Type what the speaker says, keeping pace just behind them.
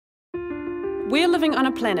We're living on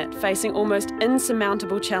a planet facing almost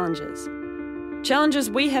insurmountable challenges. Challenges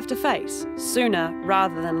we have to face sooner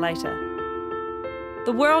rather than later.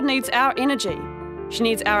 The world needs our energy. She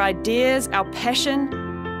needs our ideas, our passion.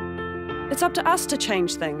 It's up to us to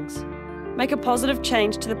change things, make a positive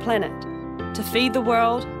change to the planet, to feed the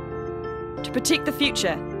world, to protect the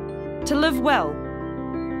future, to live well,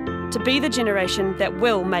 to be the generation that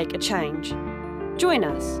will make a change. Join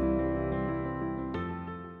us.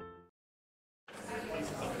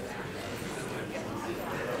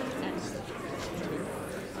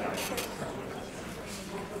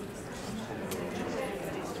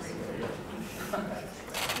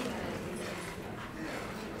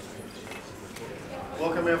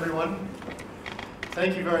 Welcome, everyone.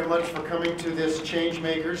 Thank you very much for coming to this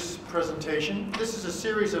Changemakers presentation. This is a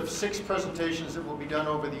series of 6 presentations that will be done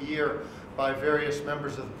over the year by various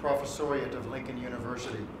members of the Professoriate of Lincoln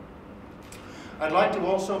University. I'd like to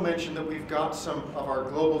also mention that we've got some of our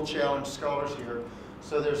Global Challenge scholars here.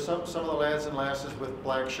 So there's some of the lads and lasses with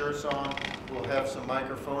black shirts on. We'll have some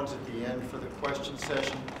microphones at the end for the question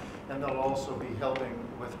session, and they'll also be helping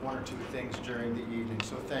with 1 or 2 things during the evening.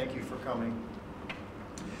 So thank you for coming.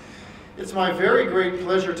 It's my very great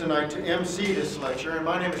pleasure tonight to MC this lecture, and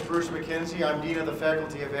my name is Bruce McKenzie. I'm Dean of the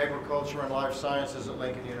Faculty of Agriculture and Life Sciences at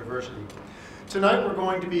Lincoln University. Tonight we're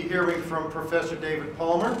going to be hearing from Professor David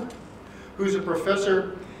Palmer, who's a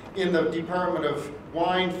professor in the Department of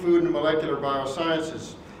Wine, Food, and Molecular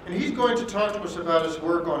Biosciences. And he's going to talk to us about his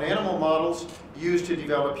work on animal models used to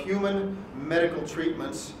develop human medical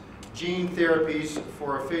treatments, gene therapies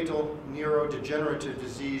for a fatal neurodegenerative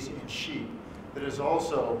disease in sheep that is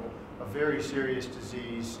also a very serious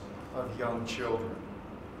disease of young children.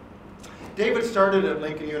 David started at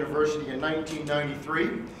Lincoln University in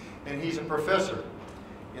 1993, and he's a professor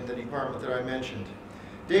in the department that I mentioned.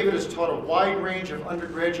 David has taught a wide range of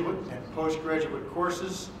undergraduate and postgraduate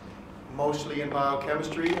courses, mostly in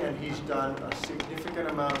biochemistry, and he's done a significant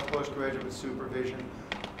amount of postgraduate supervision,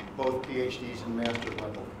 both PhDs and master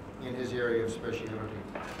level, in his area of specialty.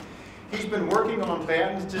 He's been working on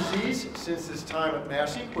Batten's disease since his time at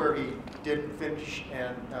Massey, where he did finish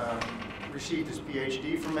and received his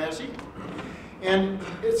PhD from Massey. And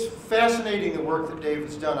it's fascinating the work that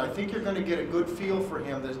David's done. I think you're going to get a good feel for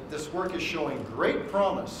him. This work is showing great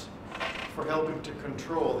promise for helping to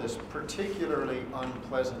control this particularly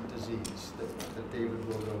unpleasant disease that David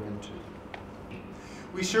will go into.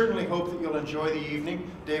 We certainly hope that you'll enjoy the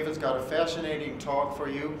evening. David's got a fascinating talk for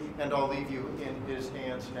you, and I'll leave you in his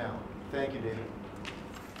hands now. Thank you, David.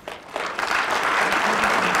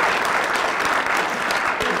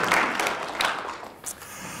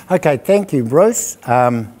 Okay, thank you, Bruce.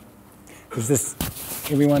 Is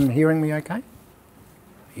everyone hearing me okay?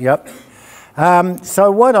 Yep.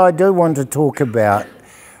 So what I do want to talk about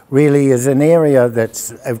really is an area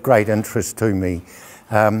that's of great interest to me.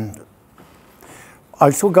 I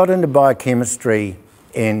still got into biochemistry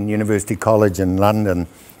in University College in London,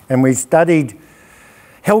 and we studied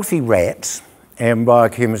healthy rats, and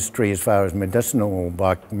biochemistry, as far as medicinal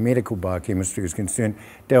or medical biochemistry is concerned,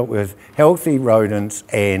 dealt with healthy rodents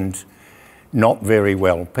and not very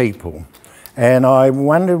well people. And I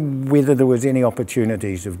wondered whether there was any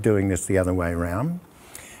opportunities of doing this the other way around.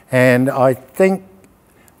 And I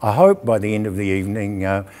hope by the end of the evening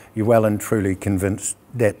you're well and truly convinced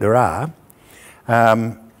that there are.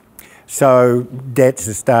 So that's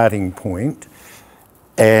a starting point.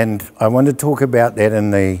 And I want to talk about that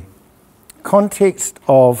in the context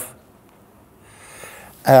of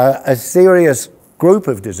a serious group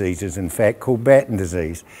of diseases, in fact, called Batten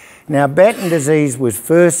disease. Now, Batten disease was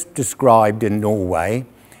first described in Norway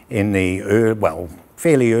in the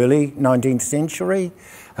fairly early 19th century,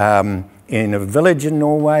 in a village in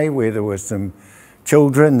Norway where there were some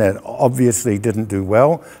children that obviously didn't do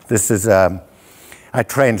well. This is a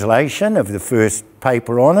translation of the first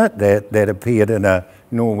paper on it that appeared in a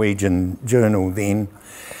Norwegian journal then.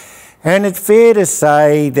 And it's fair to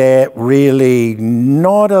say that really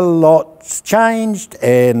not a lot's changed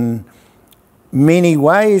in many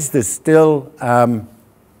ways. There's still a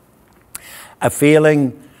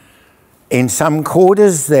feeling in some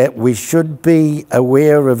quarters that we should be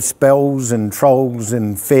aware of spells and trolls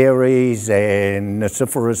and fairies and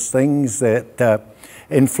nociferous things that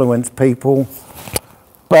influence people.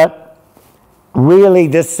 But really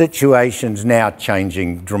this situation's now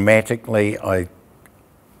changing dramatically. By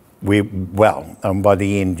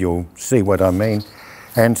the end you'll see what I mean.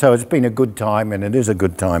 And so it's been a good time, and it is a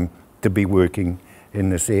good time to be working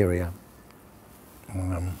in this area.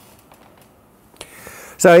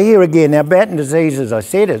 So here again, now Batten disease, as I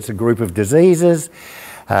said, it's a group of diseases.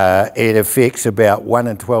 It affects about 1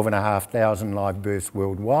 in 12,500 live births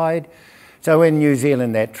worldwide. So in New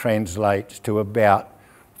Zealand, that translates to about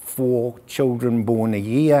 4 children born a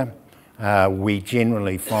year. We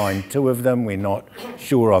generally find 2 of them. We're not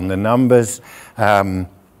sure on the numbers.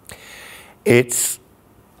 It's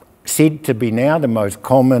said to be now the most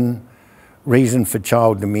common reason for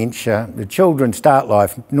child dementia. The children start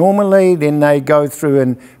life normally, then they go through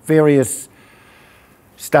in various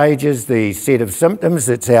stages the set of symptoms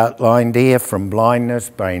that's outlined here, from blindness,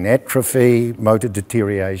 brain atrophy, motor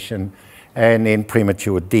deterioration, and then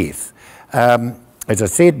premature death. As I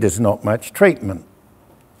said, there's not much treatment.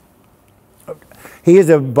 Here's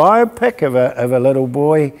a biopic of a little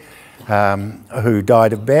boy who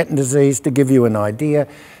died of Batten disease, to give you an idea.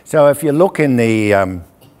 So if you look in the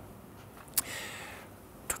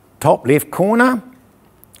top left corner,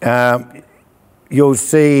 you'll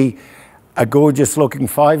see a gorgeous looking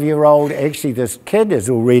 5-year-old. Actually, this kid is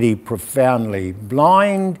already profoundly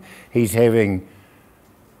blind. He's having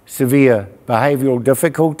severe behavioural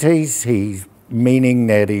difficulties. Meaning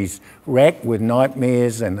that he's racked with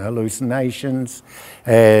nightmares and hallucinations,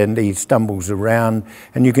 and he stumbles around.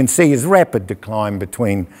 And you can see his rapid decline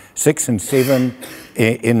between 6 and 7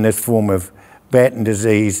 in this form of Batten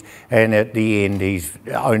disease, and at the end he's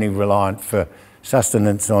only reliant for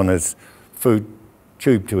sustenance on his food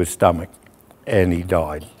tube to his stomach, and he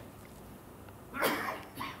died.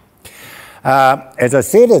 As I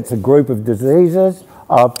said, it's a group of diseases.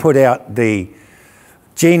 I've put out the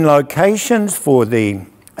gene locations for the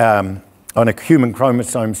on a human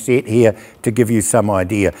chromosome set here to give you some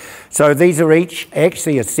idea. So these are each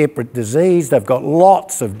actually a separate disease. They've got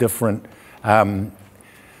lots of different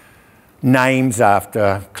names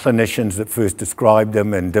after clinicians that first described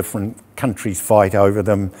them, and different countries fight over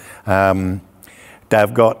them.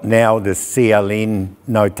 They've got now the CLN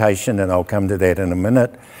notation, and I'll come to that in a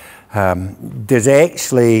minute. There's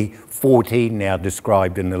actually 14 now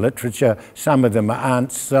described in the literature. Some of them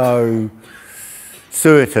aren't so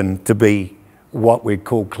certain to be what we'd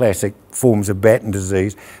call classic forms of Batten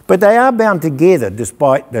disease, but they are bound together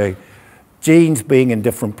despite the genes being in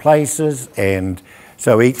different places, and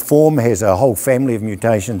so each form has a whole family of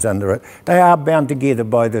mutations under it. They are bound together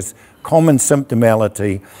by this common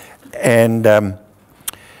symptomality and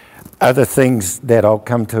other things that I'll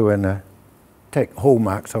come to in a tick,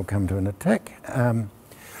 hallmarks I'll come to in a tick.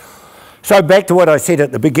 So back to what I said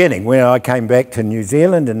at the beginning, when I came back to New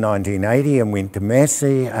Zealand in 1980 and went to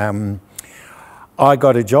Massey, I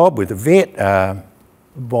got a job with a vet,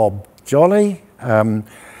 Bob Jolly, and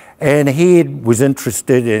he was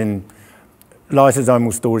interested in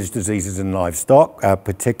lysosomal storage diseases in livestock,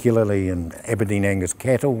 particularly in Aberdeen Angus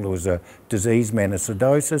cattle. There was a disease,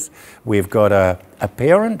 Manosidosis. We've got a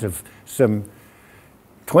parent of some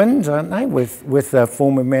twins, aren't they, with a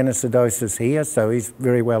form of Manosidosis here, so he's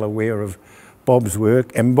very well aware of Bob's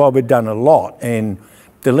work. And Bob had done a lot in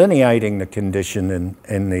delineating the condition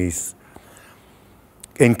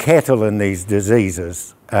in cattle in these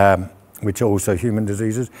diseases, which are also human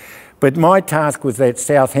diseases. But my task was that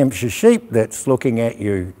South Hampshire sheep that's looking at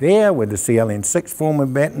you there with the CLN6 form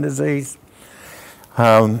of Batten disease.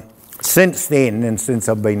 Since then, and since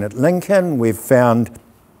I've been at Lincoln, we've found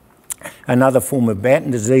another form of Batten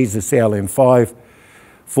disease, the CLN5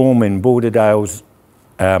 form in Borderdales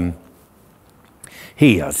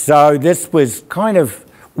here. So this was kind of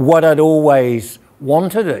what I'd always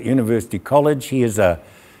wanted at University College. Here's a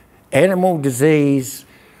animal disease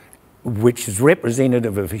which is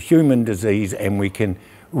representative of a human disease, and we can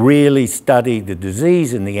really study the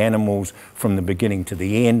disease in the animals from the beginning to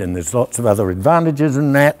the end, and there's lots of other advantages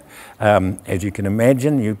in that. As you can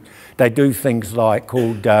imagine, they do things like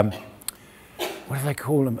called what do they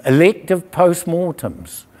call them? Elective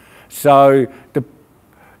post-mortems. So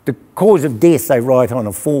the cause of death they write on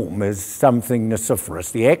a form is something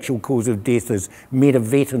nociferous. The actual cause of death is met a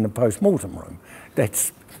vet in the post-mortem room.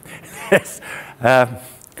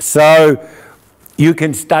 So you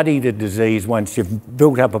can study the disease once you've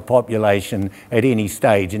built up a population at any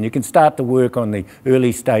stage, and you can start to work on the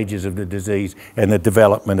early stages of the disease and the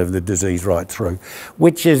development of the disease right through,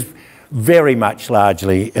 which is very much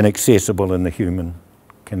largely inaccessible in the human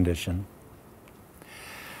condition.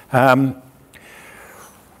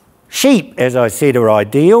 Sheep, as I said, are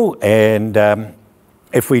ideal, and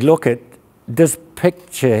if we look at this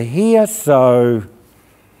picture here, so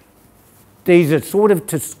these are sort of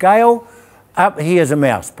to scale. Up here's a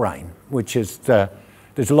mouse brain, which is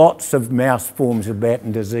there's lots of mouse forms of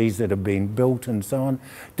Batten disease that have been built and so on.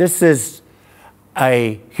 This is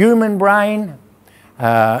a human brain.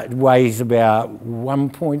 It weighs about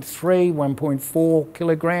 1.3, 1.4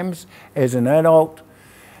 kilograms as an adult.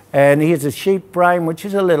 And here's a sheep brain, which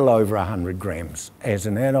is a little over 100 grams as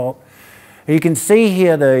an adult. You can see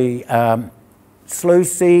here the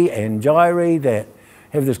sluici and gyri that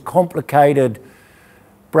have this complicated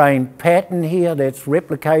brain pattern here that's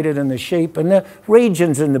replicated in the sheep, and the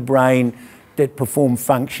regions in the brain that perform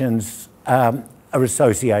functions are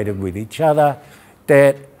associated with each other.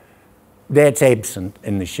 That's absent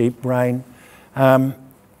in the sheep brain.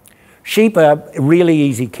 Sheep are really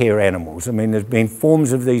easy care animals. I mean, there's been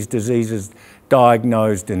forms of these diseases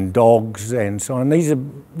diagnosed in dogs and so on. These are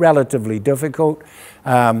relatively difficult.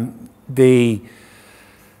 The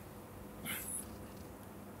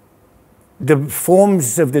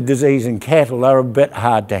forms of the disease in cattle are a bit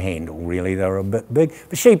hard to handle, really. They're a bit big.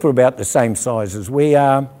 The sheep are about the same size as we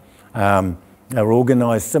are. They're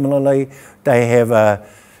organised similarly. They have a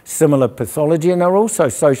similar pathology, and they're also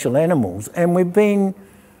social animals. And we've been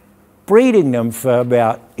breeding them for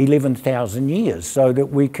about 11,000 years so that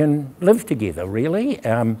we can live together, really.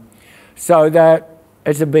 So that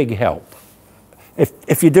it's a big help.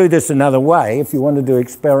 If you do this another way, if you want to do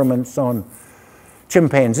experiments on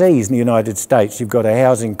chimpanzees in the United States, you've got a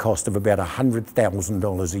housing cost of about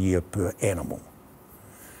 $100,000 a year per animal.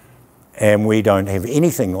 And we don't have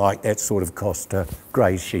anything like that sort of cost to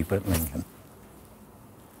graze sheep at Lincoln.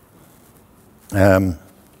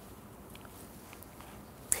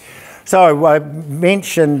 So I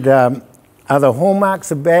mentioned other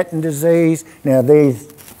hallmarks of Batten disease. Now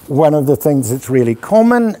one of the things that's really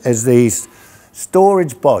common is these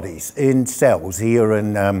storage bodies in cells here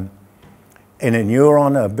in a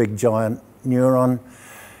neuron, a big giant neuron.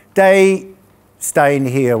 They stain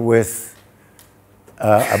here with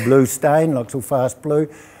a blue stain, Luxel fast blue.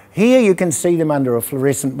 Here you can see them under a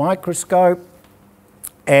fluorescent microscope,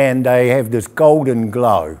 and they have this golden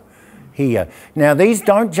glow here. Now these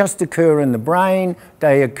don't just occur in the brain,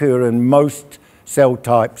 they occur in most cell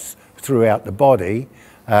types throughout the body.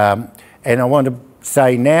 And I want to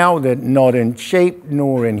say now that not in sheep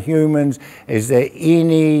nor in humans is there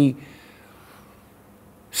any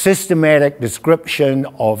systematic description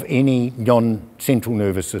of any non-central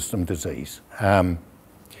nervous system disease.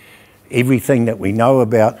 Everything that we know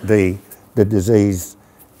about the disease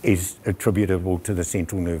is attributable to the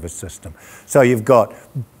central nervous system. So you've got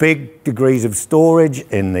big degrees of storage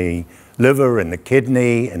in the liver, in the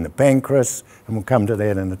kidney, in the pancreas, and we'll come to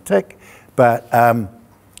that in a tick, but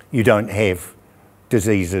you don't have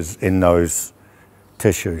diseases in those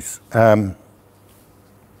tissues.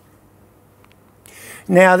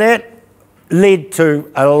 Now that led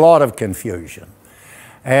to a lot of confusion.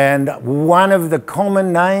 And one of the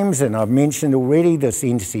common names, and I've mentioned already this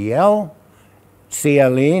NCL,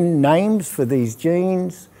 CLN names for these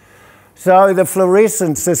genes. So the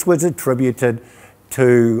fluorescence, this was attributed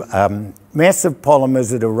to massive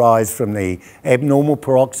polymers that arise from the abnormal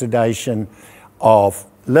peroxidation of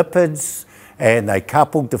lipids, and they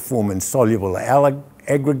couple to form insoluble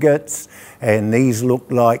aggregates, and these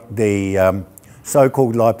look like the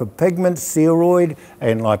so-called lipopigment, ceroid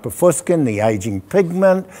and lipofuscin, the aging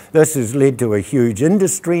pigment. This has led to a huge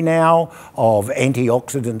industry now of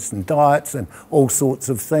antioxidants and diets and all sorts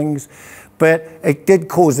of things. But it did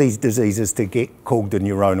cause these diseases to get called the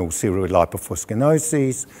neuronal ceroid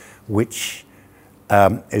lipofuscinosis, which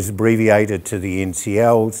is abbreviated to the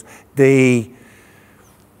NCLs.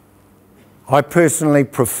 I personally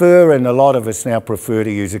prefer, and a lot of us now prefer,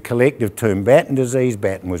 to use a collective term, Batten disease.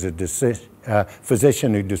 Batten was a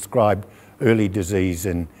physician who described early disease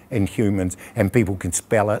in humans, and people can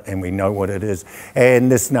spell it and we know what it is.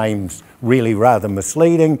 And this name's really rather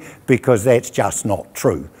misleading because that's just not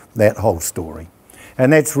true, that whole story.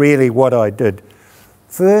 And that's really what I did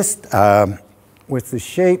first with the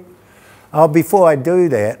sheep. Before I do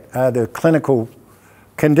that, the clinical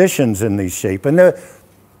conditions in these sheep. And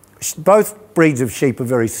both breeds of sheep are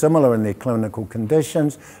very similar in their clinical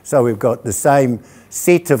conditions, so we've got the same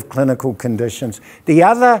set of clinical conditions. The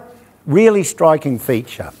other really striking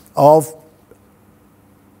feature of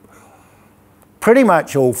pretty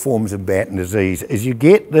much all forms of Batten disease is you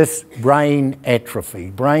get this brain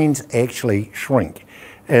atrophy. Brains actually shrink,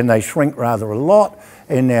 and they shrink rather a lot.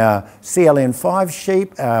 In our CLN5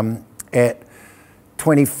 sheep, at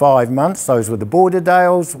 25 months, those were the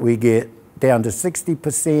Borderdales, we get down to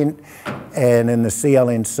 60%, and in the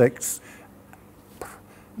CLN6,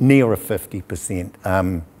 nearer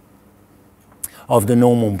 50% of the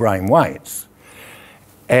normal brain weights.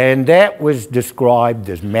 And that was described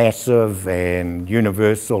as massive and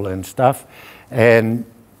universal and stuff, and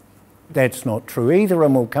that's not true either,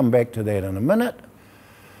 and we'll come back to that in a minute.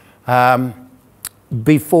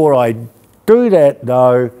 Before I do that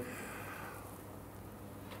though,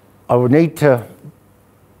 I would need to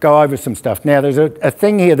go over some stuff. Now, there's a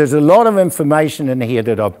thing here. There's a lot of information in here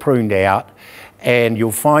that I've pruned out, and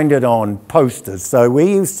you'll find it on posters. So where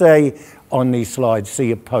you say on these slides,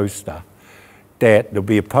 see a poster, that there'll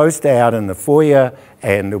be a poster out in the foyer,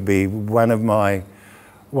 and there'll be one of my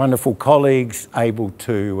wonderful colleagues able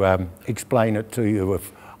to explain it to you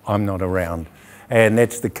if I'm not around. And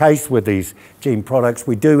that's the case with these gene products.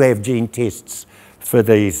 We do have gene tests for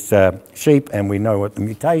these sheep, and we know what the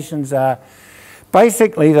mutations are.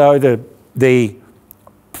 Basically, though, the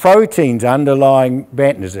proteins underlying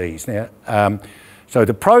Batten disease. Now, so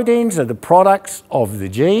the proteins are the products of the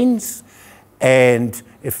genes, and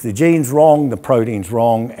if the gene's wrong, the protein's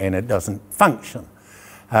wrong, and it doesn't function.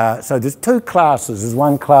 So there's two classes. There's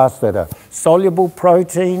one class that are soluble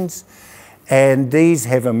proteins, and these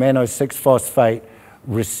have a mannose-6-phosphate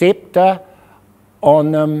receptor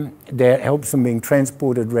on them that helps them being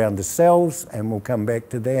transported around the cells, and we'll come back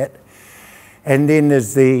to that. And then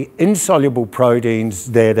there's the insoluble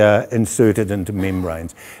proteins that are inserted into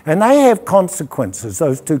membranes. And they have consequences,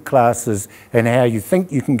 those two classes, and how you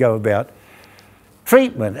think you can go about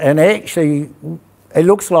treatment. And actually, it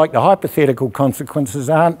looks like the hypothetical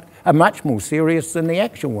consequences are much more serious than the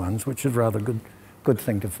actual ones, which is a rather good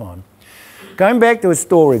thing to find. Going back to a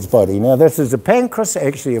storage body. Now, this is a pancreas,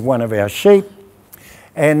 actually, of one of our sheep.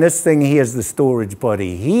 And this thing here is the storage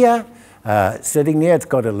body here. Sitting there, it's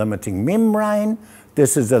got a limiting membrane.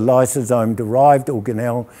 This is a lysosome-derived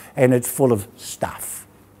organelle, and it's full of stuff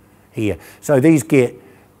here. So these get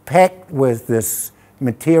packed with this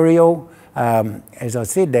material. As I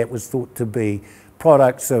said, that was thought to be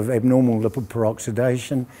products of abnormal lipid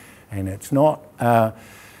peroxidation, and it's not.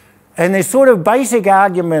 And their sort of basic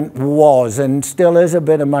argument was, and still is a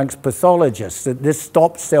bit amongst pathologists, that this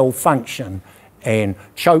stops cell function and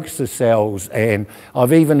chokes the cells. And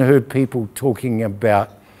I've even heard people talking about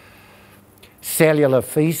cellular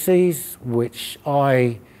feces, which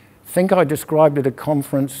I think I described at a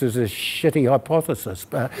conference as a shitty hypothesis.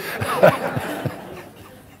 But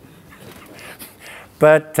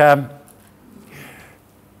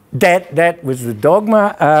that was the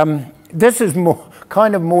dogma. This is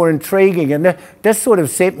kind of more intriguing, and this sort of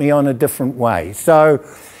set me on a different way. So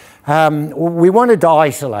we wanted to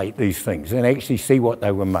isolate these things and actually see what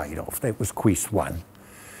they were made of. That was quest one.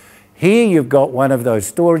 Here you've got one of those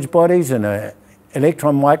storage bodies in an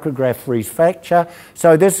electron micrograph freeze fracture.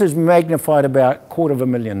 So this is magnified about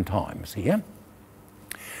 250,000 times here.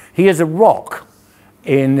 Here's a rock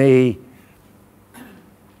in the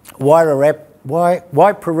Waipara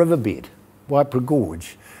riverbed, Waipara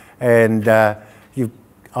Gorge. And I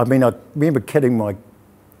remember kidding my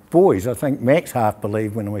boys. I think Max half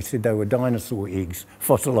believed when we said they were dinosaur eggs,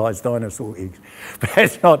 fossilised dinosaur eggs. But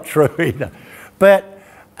that's not true either. But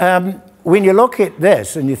when you look at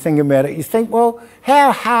this and you think about it, you think, well,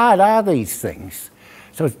 how hard are these things?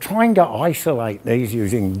 So trying to isolate these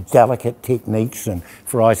using delicate techniques and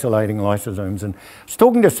for isolating lysosomes. And I was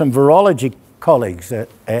talking to some virology colleagues at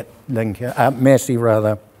Massey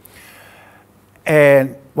rather.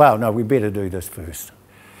 And, well, no, we better do this first.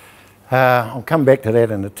 I'll come back to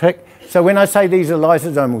that in a tick. So when I say these are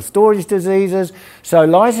lysosomal storage diseases, so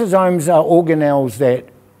lysosomes are organelles that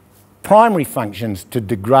primary functions to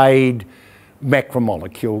degrade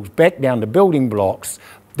macromolecules back down to building blocks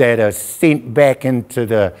that are sent back into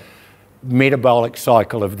the metabolic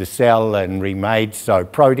cycle of the cell and remade. So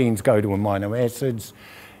proteins go to amino acids,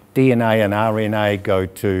 DNA and RNA go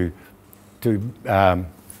to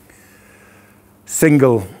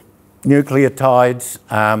single nucleotides.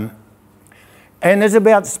 And there's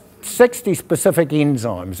about 60 specific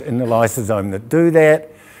enzymes in the lysosome that do that.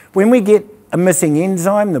 When we get a missing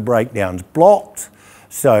enzyme, the breakdown's blocked,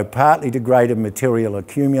 so partly degraded material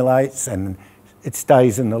accumulates and it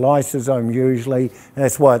stays in the lysosome usually.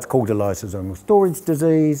 That's why it's called a lysosomal storage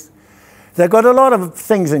disease. They've got a lot of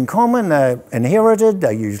things in common. They're inherited,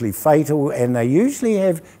 they're usually fatal, and they usually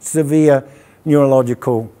have severe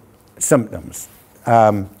neurological symptoms.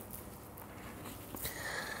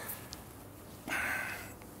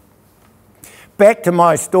 Back to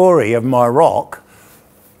my story of my rock.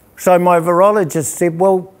 So my virologist said,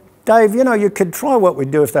 well, Dave, you know, you could try what we'd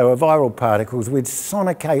do if they were viral particles. We'd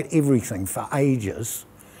sonicate everything for ages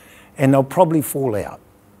and they'll probably fall out.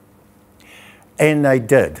 And they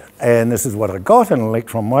did. And this is what I got, an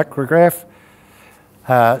electron micrograph.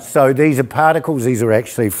 So these are particles. These are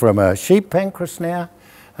actually from a sheep pancreas now.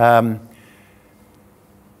 And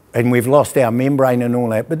we've lost our membrane and all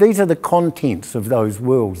that. But these are the contents of those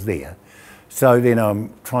whorls there. So then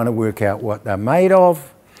I'm trying to work out what they're made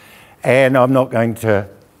of. And I'm not going to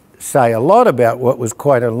say a lot about what was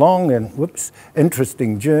quite a long and,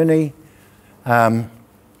 interesting journey.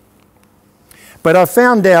 But I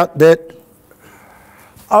found out that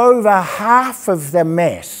over half of the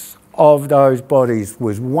mass of those bodies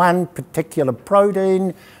was one particular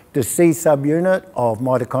protein, the C subunit of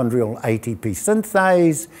mitochondrial ATP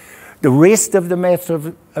synthase. The rest of the mass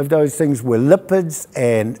of those things were lipids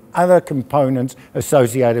and other components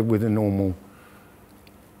associated with a normal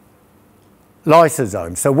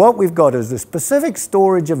lysosome. So what we've got is the specific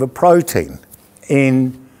storage of a protein,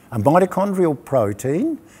 in a mitochondrial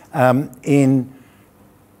protein, in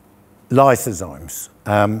lysosomes.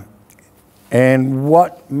 And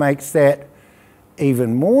what makes that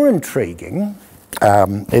even more intriguing,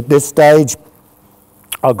 at this stage,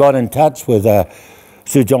 I got in touch with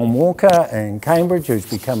Sir John Walker in Cambridge, who's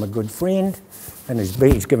become a good friend, and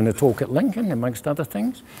he's given a talk at Lincoln, amongst other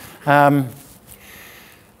things.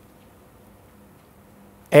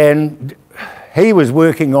 And he was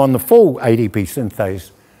working on the full ATP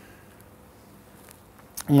synthase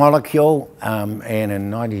molecule, and in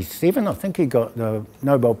 '97, I think he got the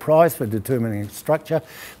Nobel Prize for determining its structure.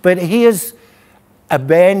 But here's a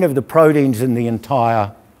band of the proteins in the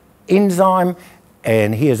entire enzyme,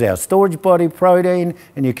 and here's our storage body protein,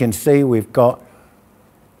 and you can see we've got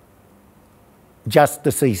just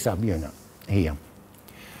the C subunit here.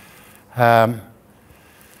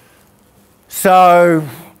 So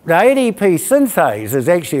the ADP synthase is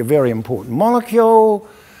actually a very important molecule.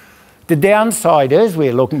 The downside is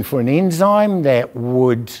we're looking for an enzyme that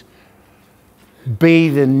would be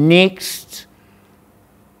the next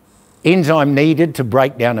enzyme needed to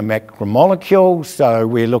break down a macromolecule. So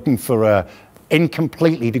we're looking for a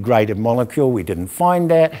incompletely degraded molecule. We didn't find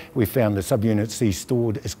that. We found the subunit C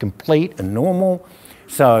stored is complete and normal.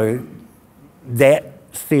 So that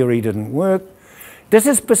theory didn't work. This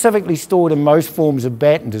is specifically stored in most forms of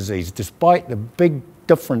Batten disease, despite the big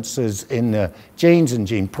differences in the genes and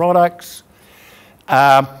gene products.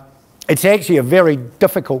 It's actually a very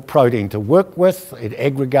difficult protein to work with. It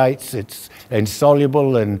aggregates, it's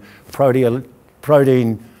insoluble in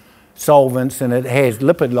protein solvents, and it has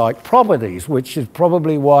lipid-like properties, which is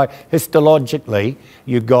probably why histologically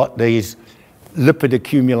you've got these lipid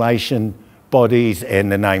accumulation bodies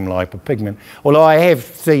and the name lipopigment. Although I have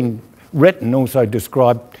seen written also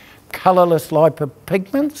described colourless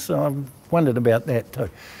lipopigments, so I've wondered about that too.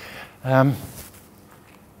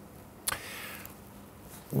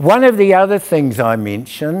 One of the other things I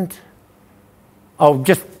mentioned,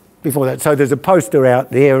 just before that, so there's a poster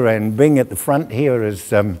out there, and Bing at the front here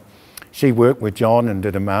is, she worked with John and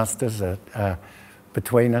did a master's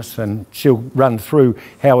between us, and she'll run through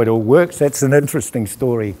how it all works. That's an interesting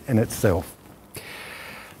story in itself.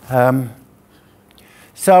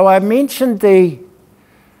 So I mentioned the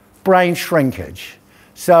brain shrinkage.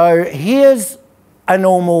 So here's a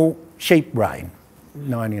normal sheep brain,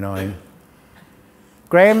 99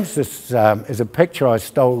 grams. This is a picture I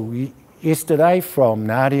stole yesterday from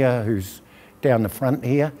Nadia, who's down the front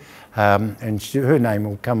here, and her name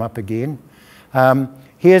will come up again.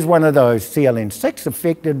 Here's one of those CLN6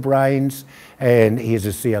 affected brains, and here's a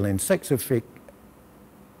CLN6 affected,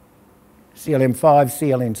 CLN5,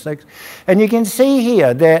 CLN6. And you can see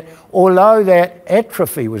here that although that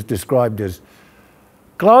atrophy was described as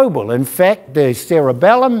global, in fact, the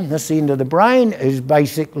cerebellum, this end of the brain, is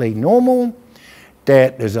basically normal,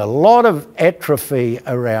 that there's a lot of atrophy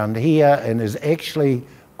around here, and there's actually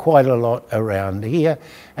quite a lot around here.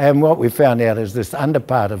 And what we found out is this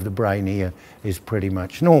underpart of the brain here is pretty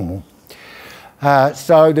much normal.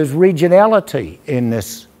 So there's regionality in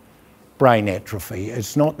this brain atrophy.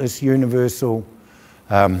 It's not this universal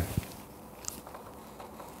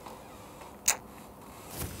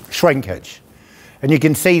shrinkage. And you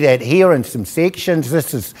can see that here in some sections.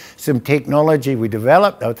 This is some technology we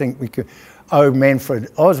developed. I think we could owe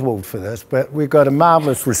Manfred Oswald for this, but we've got a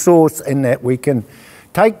marvellous resource in that we can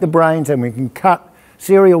take the brains and we can cut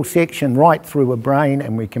serial section right through a brain,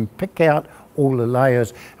 and we can pick out all the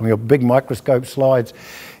layers, and we've got big microscope slides.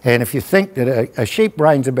 And if you think that a sheep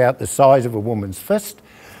brain's about the size of a woman's fist,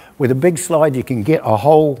 with a big slide you can get a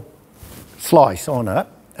whole slice on it.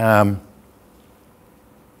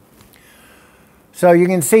 So you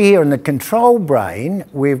can see here in the control brain,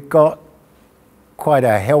 we've got quite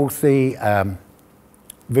a healthy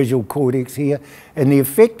visual cortex here. In the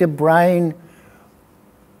affected brain,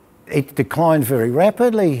 it declines very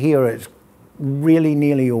rapidly. Here it's really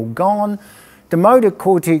nearly all gone. The motor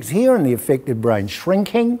cortex here in the affected brain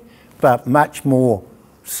shrinking, but much more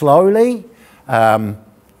slowly. And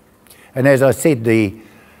as I said, the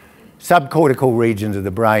subcortical regions of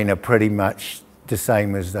the brain are pretty much the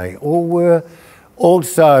same as they all were.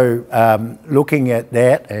 Also, looking at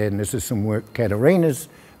that, and this is some work Katerina's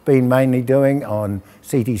been mainly doing on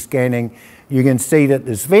CT scanning, you can see that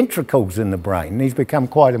there's ventricles in the brain. These become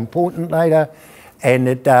quite important later, and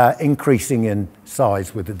it increasing in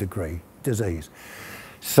size with the disease.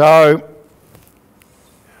 So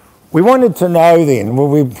we wanted to know then,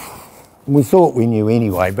 well, we thought we knew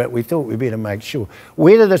anyway, but we thought we'd better make sure,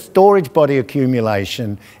 whether the storage body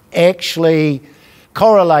accumulation actually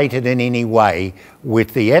correlated in any way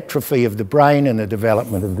with the atrophy of the brain and the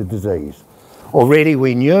development of the disease. Already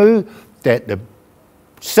we knew that the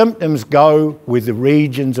symptoms go with the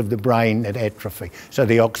regions of the brain that atrophy. So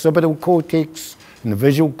the occipital cortex and the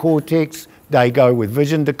visual cortex, they go with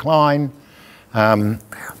vision decline.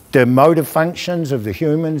 The motor functions of the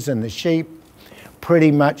humans and the sheep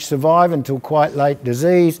pretty much survive until quite late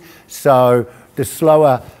disease. So the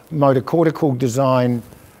slower motor cortical design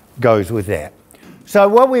goes with that. So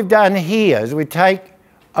what we've done here is we take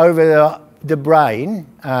over the brain,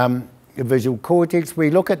 the visual cortex,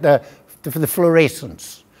 we look at the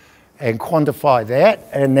fluorescence and quantify that,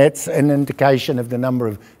 and that's an indication of the number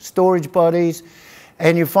of storage bodies.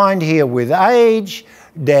 And you find here with age,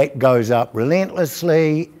 that goes up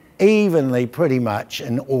relentlessly, evenly pretty much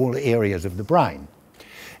in all areas of the brain.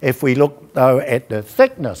 If we look though at the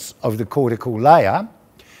thickness of the cortical layer,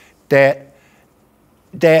 that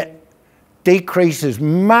decreases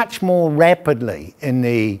much more rapidly in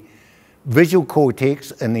the visual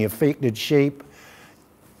cortex in the affected sheep,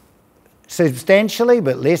 substantially,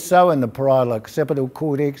 but less so in the parietal occipital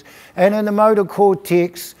cortex, and in the motor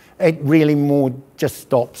cortex, it really more just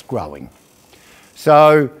stops growing.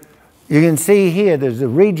 So you can see here there's a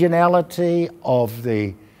regionality of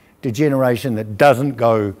the degeneration that doesn't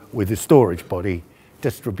go with the storage body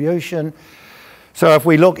distribution. So if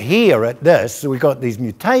we look here at this, we've got these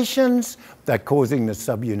mutations, they're causing the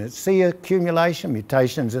subunit C accumulation,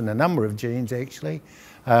 mutations in a number of genes actually.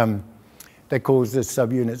 They cause this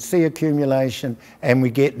subunit C accumulation, and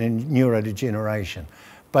we get neurodegeneration.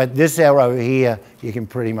 But this arrow here, you can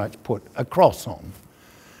pretty much put a cross on.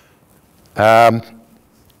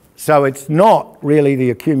 So it's not really the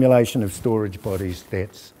accumulation of storage bodies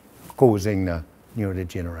that's causing the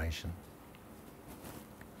neurodegeneration.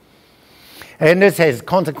 And this has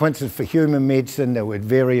consequences for human medicine. There were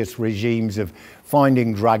various regimes of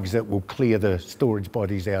finding drugs that will clear the storage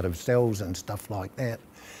bodies out of cells and stuff like that.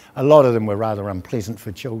 A lot of them were rather unpleasant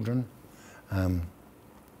for children.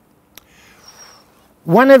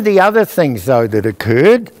 One of the other things, though, that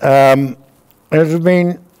occurred has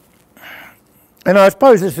been, and I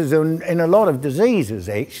suppose this is in a lot of diseases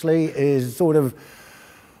actually, is sort of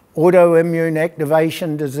autoimmune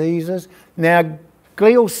activation diseases. Now,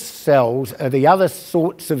 glial cells are the other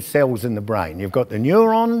sorts of cells in the brain. You've got the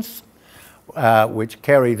neurons, which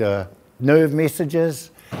carry the nerve messages,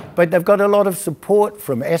 but they've got a lot of support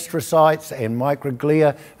from astrocytes and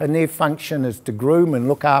microglia, and their function is to groom and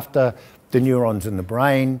look after the neurons in the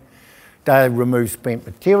brain. They remove spent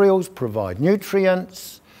materials, provide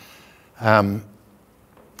nutrients, and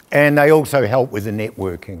they also help with the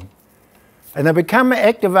networking. And they become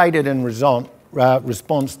activated in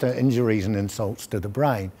response to injuries and insults to the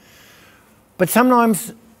brain. But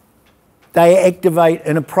sometimes they activate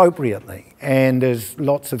inappropriately, and there's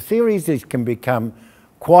lots of theories these can become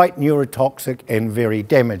quite neurotoxic and very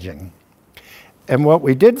damaging. And what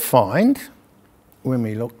we did find when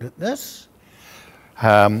we looked at this,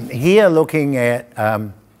 here looking at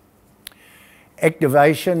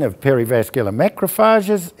activation of perivascular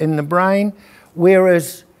macrophages in the brain,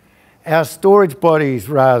 whereas our storage body is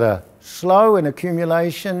rather slow in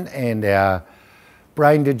accumulation and our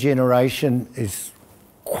brain degeneration is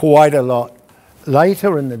quite a lot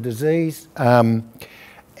later in the disease.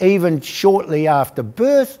 Even shortly after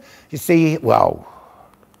birth, you see, well,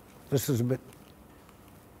 this is a bit...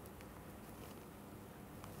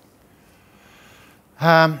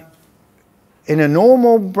 in a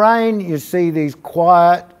normal brain, you see these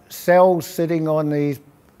quiet cells sitting on these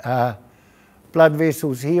blood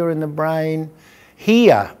vessels here in the brain.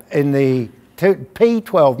 Here, in the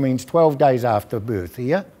P12 means 12 days after birth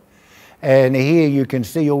here. And here you can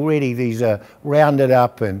see already these are rounded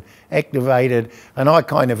up and activated, and I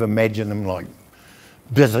kind of imagine them like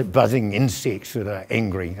buzzing insects that are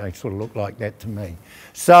angry. They sort of look like that to me.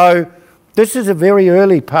 So this is a very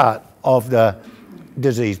early part of the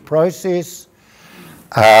disease process.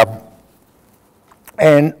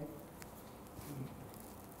 And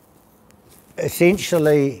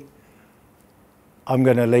essentially, I'm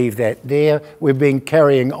going to leave that there. We've been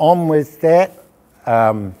carrying on with that.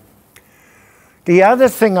 The other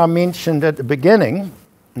thing I mentioned at the beginning,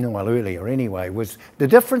 well, earlier anyway, was the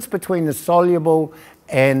difference between the soluble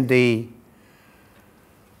and the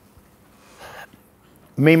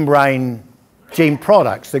membrane gene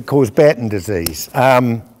products that cause Batten disease.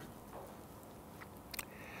 And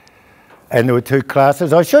there were two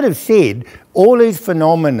classes. I should have said, all these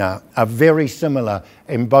phenomena are very similar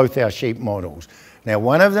in both our sheep models. Now,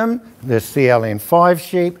 one of them, the CLN5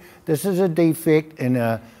 sheep, this is a defect in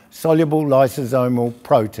a soluble lysosomal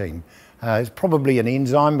protein. It's probably an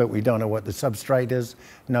enzyme, but we don't know what the substrate is.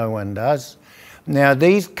 No one does. Now,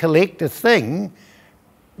 these collect a thing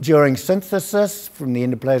during synthesis from the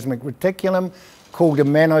endoplasmic reticulum called a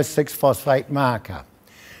mannose-6-phosphate marker.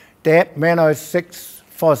 That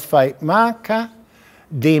mannose-6-phosphate marker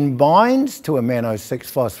then binds to a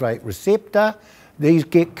mannose-6-phosphate receptor. These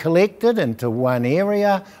get collected into one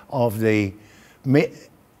area of the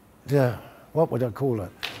what would I call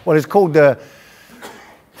it? What is called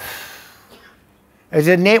it's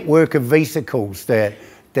a network of vesicles that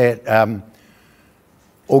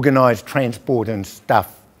organise transport and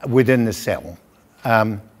stuff within the cell.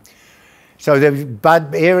 So the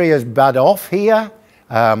areas bud off here.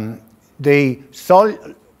 The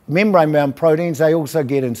membrane-bound proteins, they also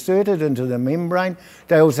get inserted into the membrane.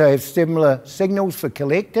 They also have similar signals for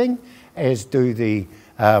collecting, as do the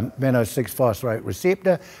mannose-6-phosphate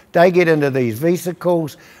receptor. They get into these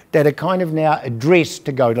vesicles that are kind of now addressed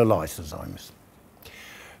to go to lysosomes.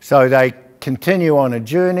 So they continue on a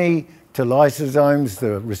journey to lysosomes.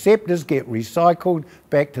 The receptors get recycled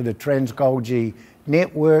back to the trans-Golgi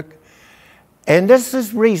network. And this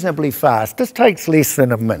is reasonably fast. This takes less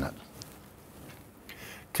than a minute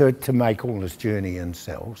to make all this journey in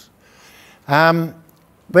cells.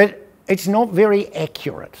 But it's not very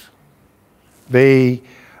accurate.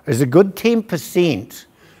 There's a good 10%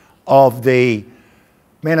 of the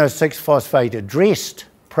mannose-6-phosphate addressed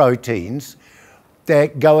proteins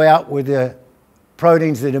that go out with the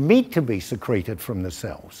proteins that are meant to be secreted from the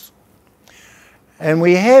cells. And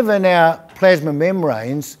we have in our plasma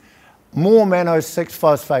membranes more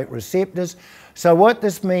mannose-6-phosphate receptors. So what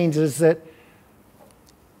this means is that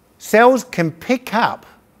cells can pick up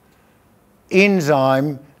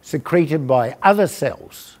enzyme secreted by other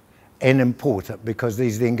cells and import it, because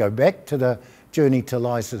these then go back to the journey to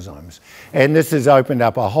lysosomes. And this has opened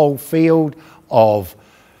up a whole field of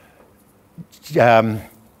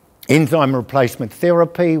enzyme replacement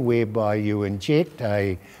therapy, whereby you inject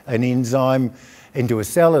an enzyme into a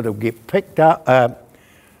cell. It'll get picked up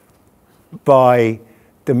by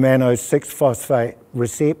the mannose-6-phosphate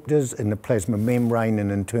receptors in the plasma membrane and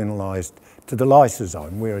internalised to the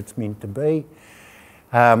lysosome where it's meant to be.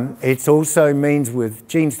 It also means with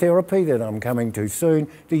gene therapy, that I'm coming to soon,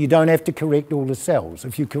 that you don't have to correct all the cells.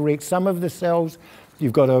 If you correct some of the cells,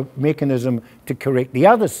 you've got a mechanism to correct the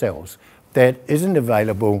other cells that isn't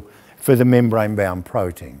available for the membrane-bound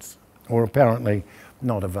proteins, or apparently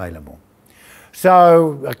not available.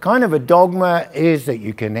 So a kind of a dogma is that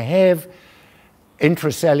you can have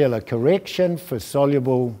intracellular correction for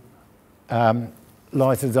soluble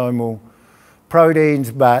lysosomal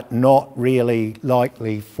proteins, but not really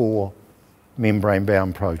likely for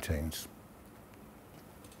membrane-bound proteins.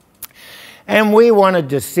 And we wanted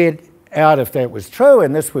to set out if that was true,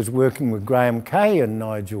 and this was working with Graham K and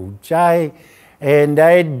Nigel J, and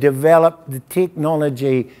they'd developed the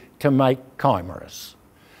technology to make chimeras.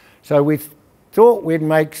 So we thought we'd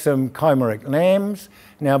make some chimeric lambs.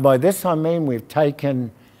 Now by this I mean we've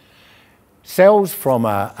taken cells from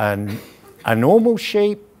a normal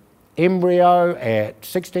sheep embryo at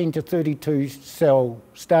 16 to 32 cell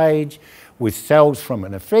stage with cells from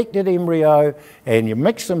an affected embryo, and you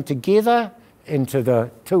mix them together into the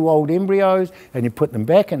two old embryos and you put them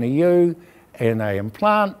back in a ewe and they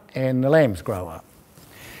implant and the lambs grow up.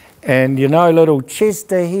 And you know little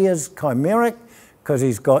Chester here's chimeric because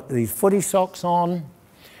he's got these footy socks on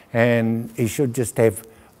and he should just have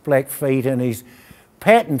black feet, and his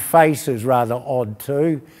patterned face is rather odd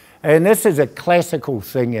too. And this is a classical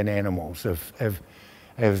thing in animals of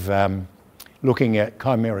looking at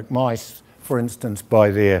chimeric mice, for instance,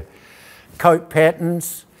 by their coat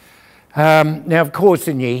patterns. Now, of course,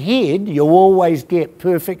 in your head, you'll always get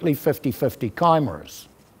perfectly 50-50 chimeras.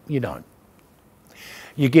 You don't.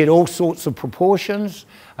 You get all sorts of proportions,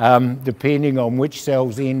 depending on which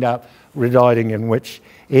cells end up residing in which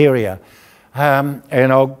area. And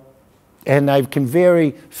they can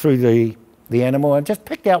vary through the animal. I've just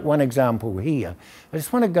picked out one example here. I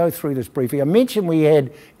just want to go through this briefly. I mentioned we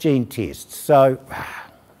had gene tests. So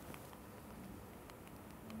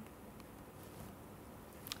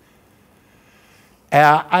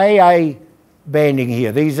our AA banding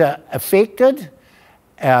here, these are affected,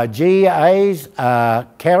 our GAs are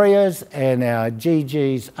carriers, and our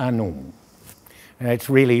GGs are normal. And that's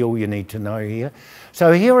really all you need to know here.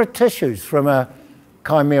 So here are tissues from a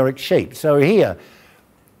chimeric sheep. So here,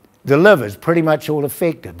 the liver's pretty much all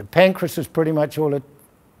affected. The pancreas is pretty much all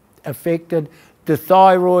affected. The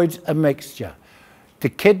thyroid's a mixture. The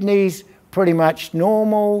kidneys, pretty much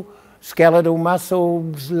normal. Skeletal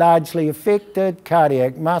muscles, largely affected.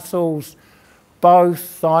 Cardiac muscles, both.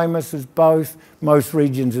 Thymus is both. Most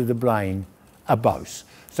regions of the brain are both.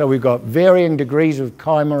 So we've got varying degrees of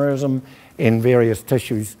chimerism in various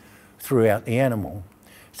tissues throughout the animal.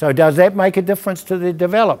 So does that make a difference to the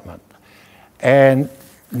development? And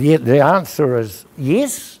the answer is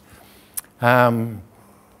yes.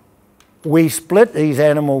 We split these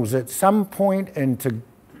animals at some point into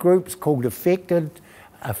groups called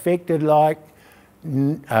affected-like,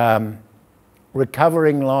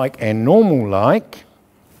 recovering-like, and normal-like,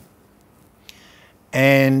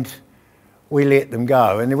 and we let them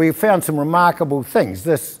go. And we found some remarkable things.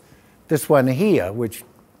 This one here, which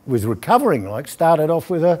was recovering-like, started off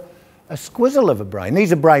with a squizzle of a brain.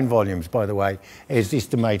 These are brain volumes, by the way, as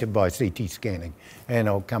estimated by CT scanning, and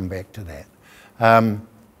I'll come back to that.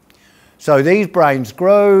 So these brains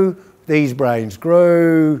grew, these brains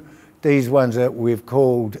grew, these ones that we've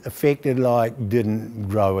called affected-like didn't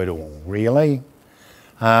grow at all, really.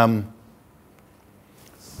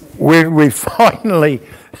 We finally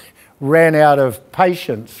ran out of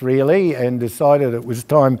patience, really, and decided it was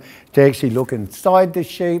time to actually look inside the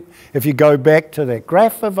sheep. If you go back to that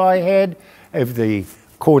graph I had of the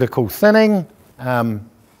cortical thinning,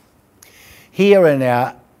 here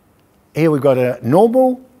we've got a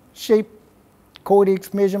normal sheep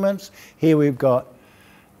cortex measurements. Here we've got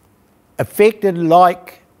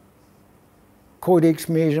affected-like cortex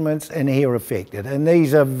measurements, and here affected. And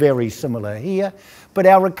these are very similar here, but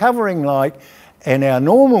our recovering-like and our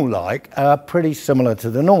normal-like are pretty similar to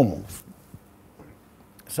the normals.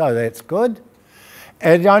 So that's good.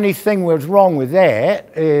 And the only thing was wrong with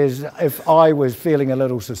that is if I was feeling a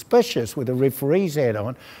little suspicious with a referee's hat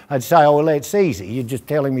on, I'd say, oh, well, that's easy. You're just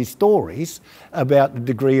telling me stories about the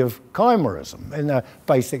degree of chimerism, and they're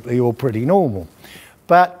basically all pretty normal.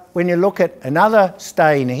 But when you look at another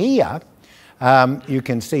stain here, you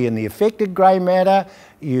can see in the affected grey matter,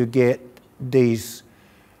 you get these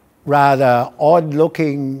rather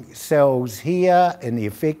odd-looking cells here in the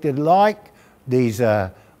affected-like. These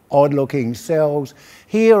are odd-looking cells.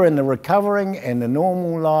 Here in the recovering and the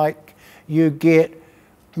normal-like, you get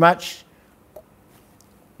much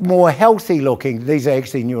more healthy-looking. These are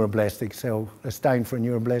actually neuroblastic cells, a stain for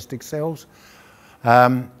neuroblastic cells.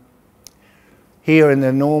 Here in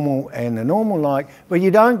the normal and the normal-like, but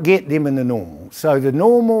you don't get them in the normal. So the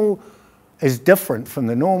normal is different from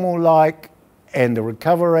the normal-like and the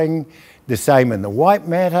recovering, the same in the white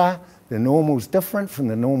matter. The normal's different from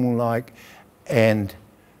the normal-like and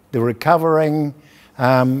the recovering.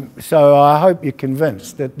 So I hope you're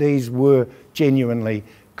convinced that these were genuinely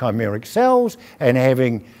chimeric cells, and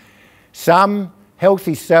having some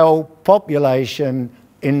healthy cell population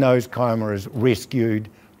in those chimeras rescued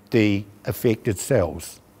the affected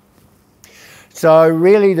cells. So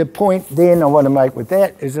really the point then I want to make with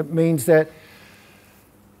that is it means that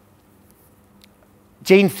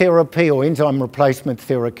gene therapy or enzyme replacement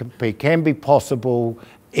therapy can be possible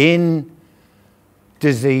in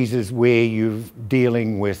diseases where you're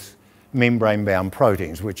dealing with membrane-bound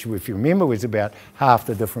proteins, which, if you remember, was about half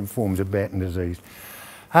the different forms of Batten disease.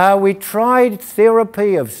 We tried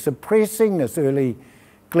therapy of suppressing this early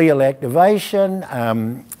glial activation,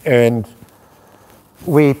 and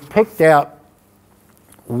we picked out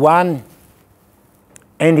one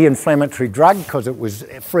anti-inflammatory drug because it was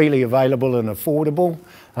freely available and affordable,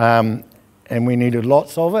 and we needed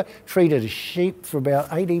lots of it. Treated a sheep for about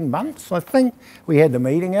 18 months, I think. We had the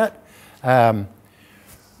meeting it.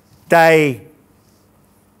 They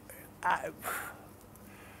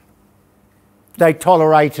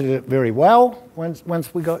tolerated it very well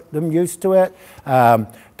once we got them used to it.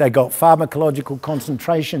 They got pharmacological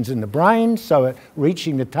concentrations in the brain, so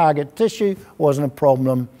reaching the target tissue wasn't a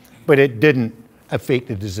problem, but it didn't affect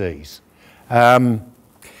the disease. And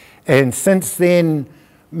since then,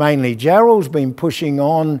 mainly Gerald's been pushing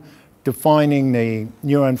on defining the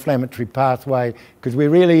neuroinflammatory pathway, because we're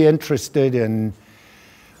really interested in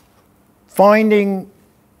finding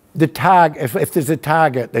the target, if there's a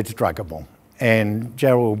target that's druggable. And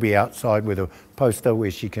Gerald will be outside with a poster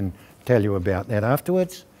where she can tell you about that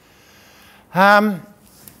afterwards. So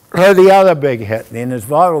the other big hit then is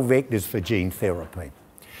viral vectors for gene therapy.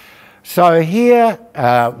 So here,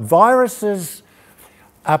 viruses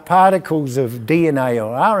are particles of DNA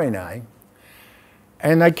or RNA,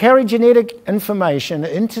 and they carry genetic information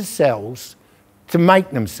into cells to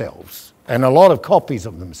make themselves, and a lot of copies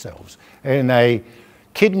of themselves. And they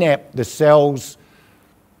kidnap the cells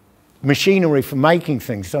machinery for making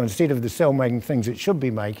things. So instead of the cell making things it should be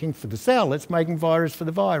making for the cell, it's making virus for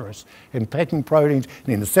the virus and packing proteins,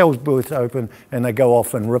 and then the cells burst open and they go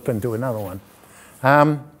off and rip into another one.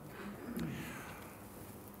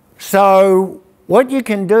 So what you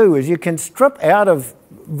can do is you can strip out of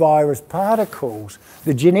virus particles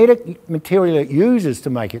the genetic material it uses to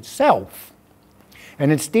make itself,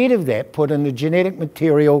 and instead of that put in the genetic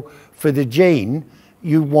material for the gene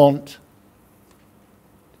you want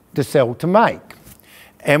the cell to make.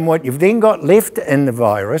 And what you've then got left in the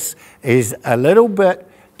virus is a little bit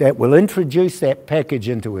that will introduce that package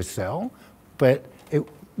into a cell, but it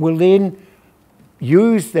will then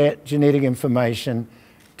use that genetic information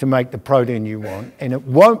to make the protein you want, and it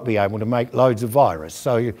won't be able to make loads of virus.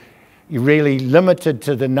 So you're really limited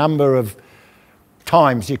to the number of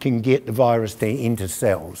times you can get the virus to enter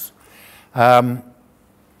cells.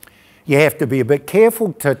 You have to be a bit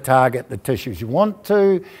careful to target the tissues you want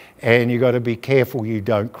to, and you've got to be careful you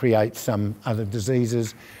don't create some other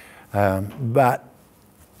diseases. But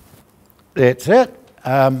that's it.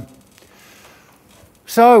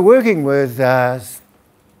 So working with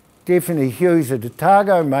Stephanie Hughes at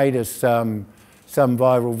Otago made us some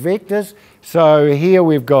viral vectors. So here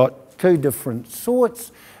we've got two different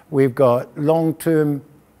sorts. We've got long-term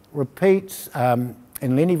repeats and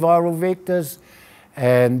lentiviral vectors.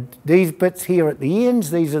 And these bits here at the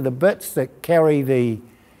ends, these are the bits that carry the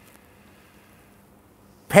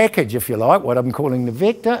package, if you like, what I'm calling the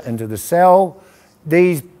vector, into the cell.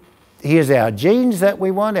 Here's our genes that we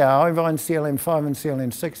want, our ovine CLN5 and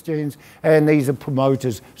CLN6 genes, and these are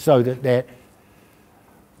promoters so that that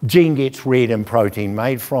gene gets read and protein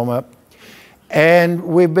made from it. And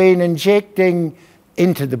we've been injecting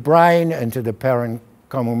into the brain, into the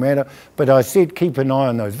parenchymal matter, but I said keep an eye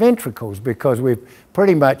on those ventricles because we've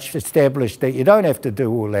pretty much established that you don't have to do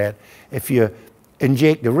all that. If you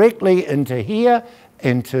inject directly into here,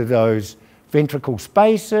 into those ventricle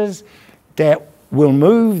spaces, that will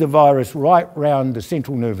move the virus right round the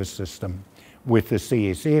central nervous system with the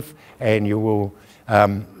CSF, and you will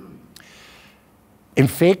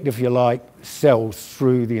infect, if you like, cells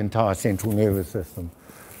through the entire central nervous system.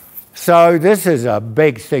 So this is a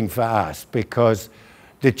big thing for us because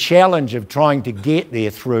the challenge of trying to get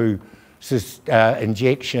there through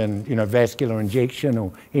injection, vascular injection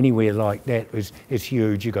or anywhere like that is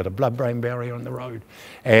huge. You've got a blood-brain barrier on the road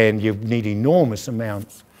and you need enormous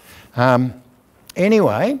amounts.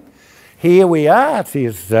 Anyway, here we are.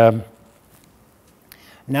 There's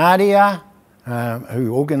Nadia,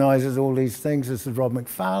 who organises all these things. This is Rob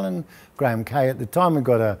McFarlane, Graham Kay at the time. We've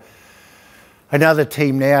got another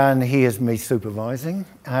team now, and here's me supervising.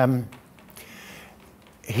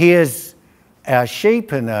 Here's our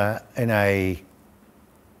sheep in a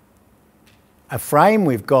frame.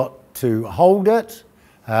 We've got to hold it.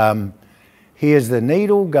 Here's the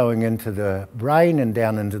needle going into the brain and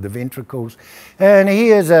down into the ventricles. And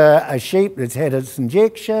here's a sheep that's had its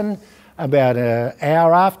injection about an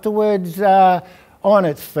hour afterwards, on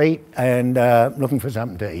its feet and looking for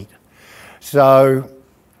something to eat. So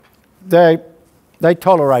they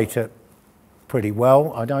tolerate it pretty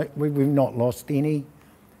well. We've not lost any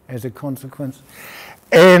as a consequence.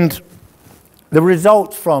 And the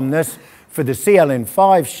results from this for the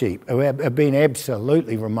CLN5 sheep have been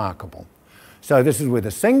absolutely remarkable. So this is with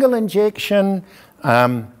a single injection.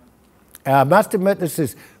 I must admit this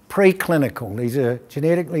is preclinical. These are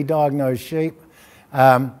genetically diagnosed sheep.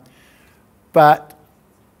 But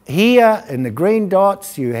here in the green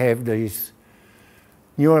dots you have these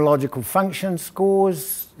neurological function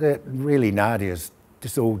scores that really Nadia's,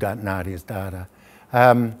 just all Nadia's data.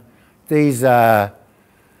 These are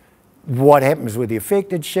what happens with the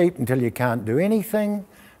affected sheep until you can't do anything.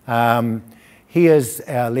 Here's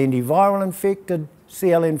our lentiviral infected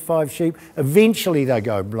CLN5 sheep. Eventually they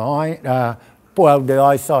go blind. Well, the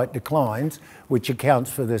eyesight declines, which accounts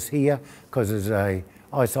for this here because there's an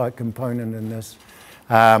eyesight component in this.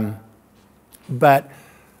 But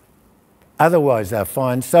otherwise they're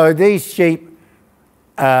fine. So these sheep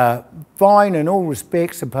are fine in all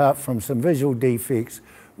respects apart from some visual defects,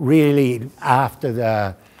 really after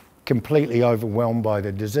they're completely overwhelmed by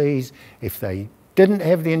the disease. If they didn't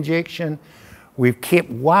have the injection, we've kept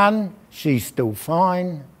one, she's still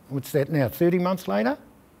fine. What's that now, 30 months later?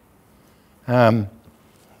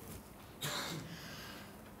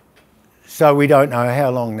 So we don't know how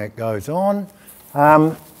long that goes on.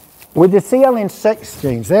 With the CLN6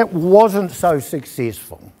 genes, that wasn't so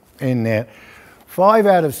successful in that 5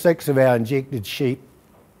 out of 6 of our injected sheep,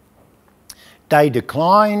 they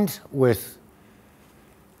declined with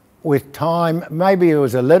time. Maybe it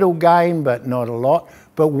was a little gain, but not a lot.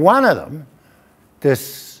 But one of them,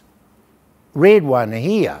 this red one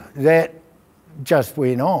here, that just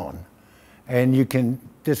went on. And you can,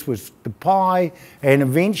 this was the pie, and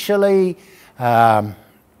eventually, not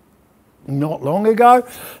long ago,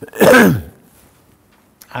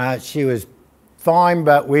 she was fine,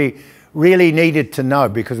 but we really needed to know,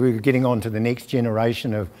 because we were getting on to the next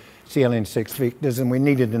generation of CLN6 vectors, and we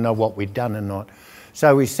needed to know what we'd done and not.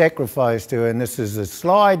 So we sacrificed her, and this is a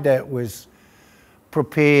slide that was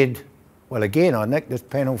prepared, well, again, I nicked this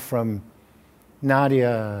panel from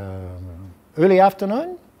Nadia early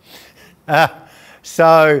afternoon.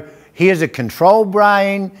 So here's a control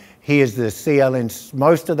brain, here's the CLN,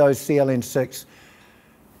 most of those CLN6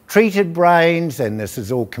 treated brains, and this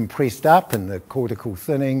is all compressed up in the cortical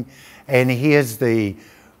thinning, and here's the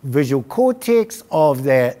visual cortex of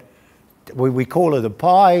that, we call it the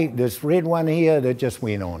pie, this red one here that just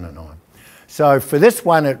went on and on. So for this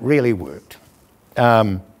one it really worked.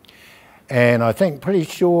 And I think pretty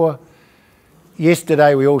sure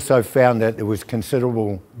yesterday we also found that there was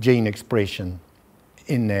considerable gene expression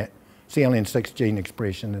in that, CLN6 gene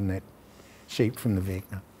expression in that sheep from the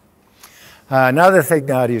vector. Another thing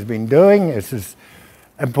Nadia's been doing, this is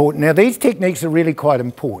important. Now these techniques are really quite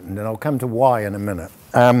important, and I'll come to why in a minute.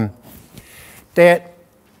 That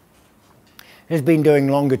has been doing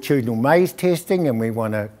longitudinal maze testing, and we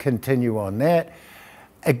want to continue on that.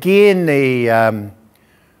 Again,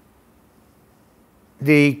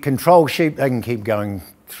 the control sheep, they can keep going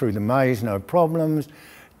through the maze, no problems.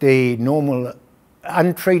 The normal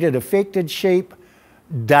untreated affected sheep,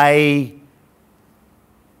 they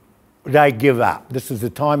give up. This is the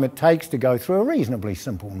time it takes to go through a reasonably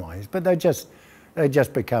simple maze, but it just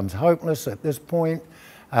becomes hopeless at this point.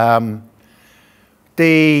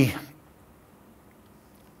 The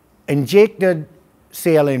injected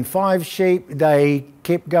CLN5 sheep, they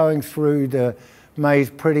kept going through the maze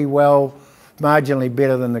pretty well, marginally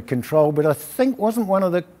better than the control, but I think wasn't one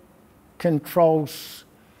of the controls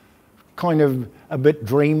kind of a bit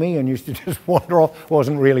dreamy and used to just wander off,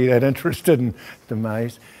 wasn't really that interested in the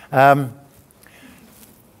maze. The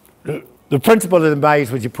principle of the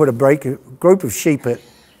maze was you put a group of sheep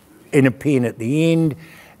in a pen at the end,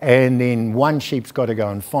 and then one sheep's got to go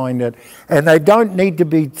and find it. And they don't need to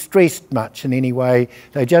be stressed much in any way.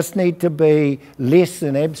 They just need to be less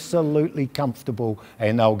than absolutely comfortable,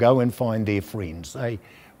 and they'll go and find their friends. They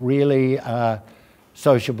really are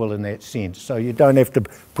sociable in that sense. So you don't have to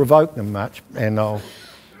provoke them much, and they'll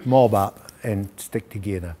mob up and stick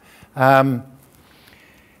together.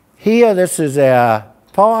 Here, this is our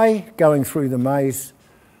pie going through the maze.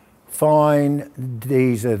 Fine.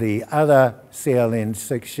 These are the other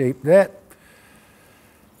CLN6 sheep. That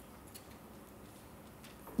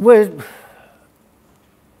was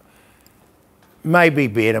maybe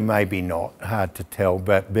better, maybe not. Hard to tell,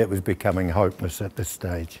 but it was becoming hopeless at this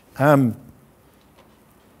stage. I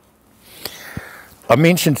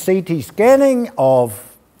mentioned CT scanning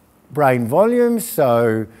of brain volumes.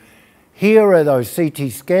 So here are those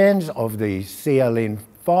CT scans of the CLN5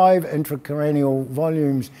 intracranial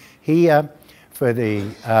volumes here for the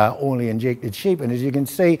orally injected sheep, and as you can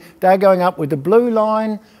see, they're going up with the blue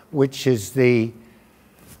line, which is the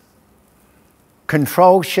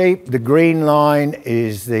control sheep. The green line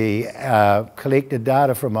is the collected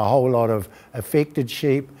data from a whole lot of affected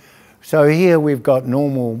sheep. So here we've got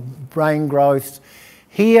normal brain growths.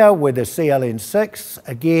 Here with the CLN6,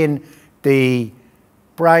 again, the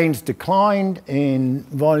brains declined in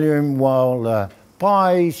volume while the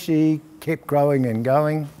pie, she kept growing and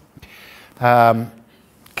going.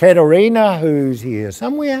 Katerina, who's here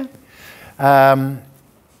somewhere,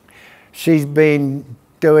 she's been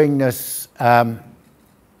doing this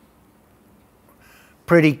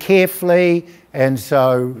pretty carefully, and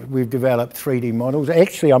so we've developed 3D models.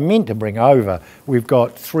 Actually, I meant to bring over, we've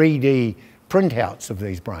got 3D printouts of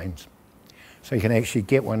these brains. So you can actually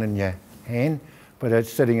get one in your hand, but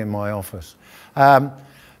it's sitting in my office.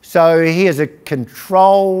 So here's a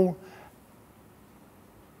control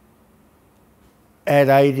at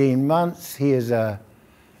 18 months. Here's a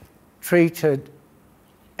treated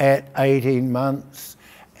at 18 months.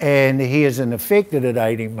 And here's an affected at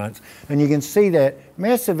 18 months. And you can see that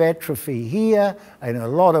massive atrophy here and a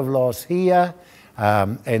lot of loss here.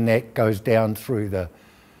 And that goes down through the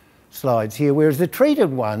slides here. Whereas the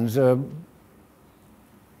treated ones are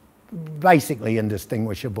basically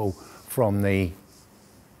indistinguishable from the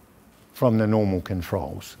normal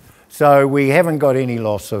controls. So we haven't got any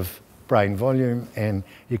loss of brain volume, and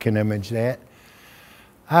you can image that.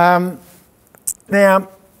 Now,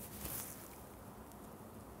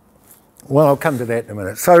 well, I'll come to that in a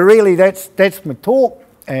minute. So really, that's my talk,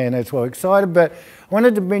 and that's why I'm excited, but I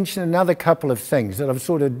wanted to mention another couple of things that I've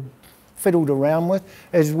sort of fiddled around with,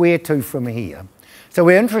 is where to from here. So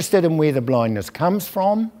we're interested in where the blindness comes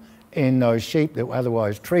from in those sheep that were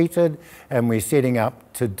otherwise treated, and we're setting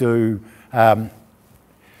up to do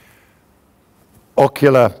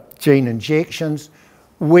ocular gene injections.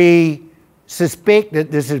 We suspect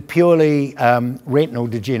that this is purely retinal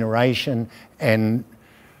degeneration, and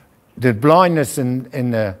the blindness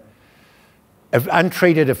in the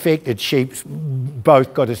untreated affected sheep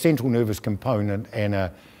both got a central nervous component and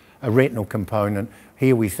a retinal component.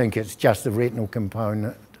 Here we think it's just the retinal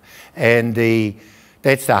component, and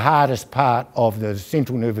that's the hardest part of the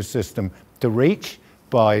central nervous system to reach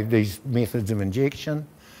by these methods of injection.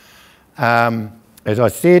 As I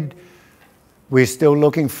said, we're still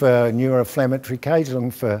looking for neuroinflammatory cases,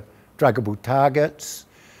 looking for druggable targets.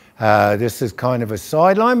 This is kind of a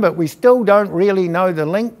sideline, but we still don't really know the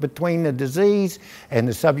link between the disease and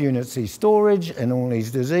the subunit C storage in all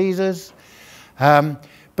these diseases.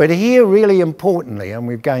 But here, really importantly, and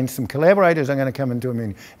we've gained some collaborators, I'm going to come into a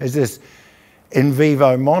minute, is this in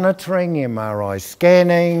vivo monitoring, MRI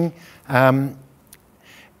scanning.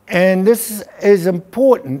 And this is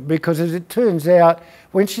important because, as it turns out,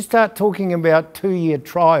 once you start talking about 2-year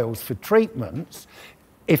trials for treatments,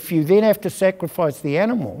 if you then have to sacrifice the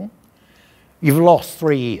animal, you've lost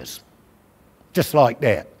 3 years, just like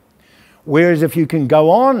that. Whereas if you can go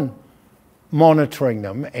on monitoring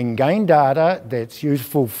them and gain data that's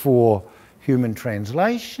useful for human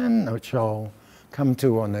translation, which I'll come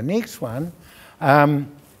to on the next one, down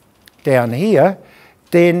here,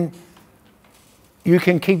 then you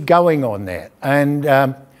can keep going on that.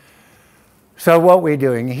 And so what we're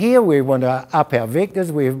doing here, we want to up our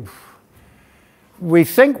vectors. We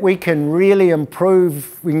think we can really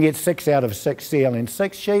improve, we can get 6 out of 6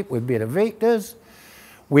 CLN6 sheep with better vectors.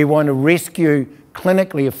 We want to rescue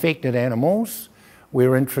clinically affected animals.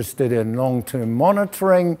 We're interested in long-term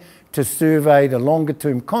monitoring to survey the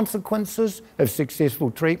longer-term consequences of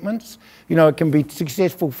successful treatments. You know, it can be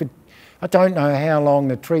successful for, I don't know how long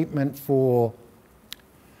the treatment for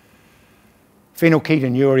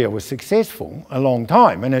phenylketonuria was successful, a long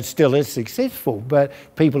time, and it still is successful, but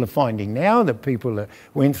people are finding now that people that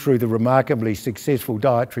went through the remarkably successful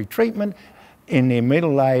dietary treatment in their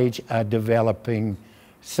middle age are developing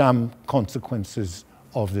some consequences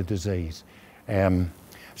of the disease.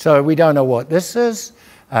 So we don't know what this is.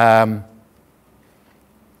 We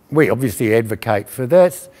obviously advocate for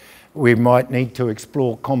this. We might need to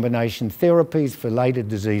explore combination therapies for later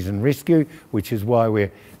disease and rescue, which is why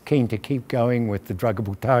we're keen to keep going with the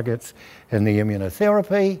druggable targets and the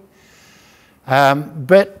immunotherapy.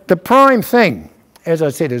 But the prime thing, as I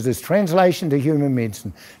said, is this translation to human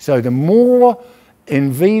medicine. So the more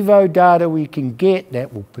in vivo data we can get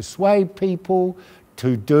that will persuade people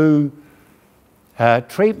to do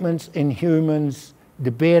treatments in humans,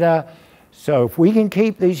 the better. So if we can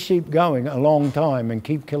keep these sheep going a long time and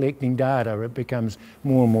keep collecting data, it becomes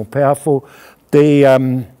more and more powerful.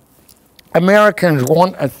 The Americans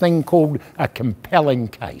want a thing called a compelling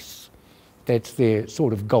case. That's their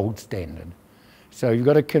sort of gold standard. So you've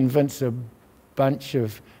got to convince a bunch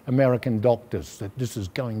of American doctors that this is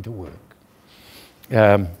going to work.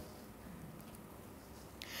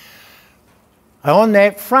 On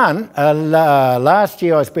that front, last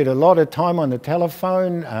year I spent a lot of time on the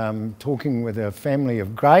telephone talking with a family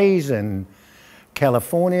of greys in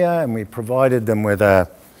California, and we provided them with a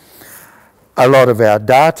lot of our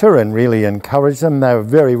data and really encouraged them. They were a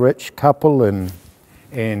very rich couple in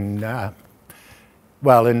the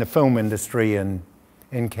film industry in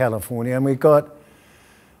California, and we got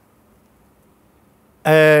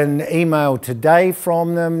an email today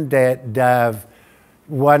from them that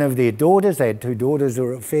one of their daughters, they had 2 daughters who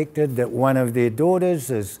were affected, that one of their daughters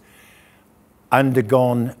has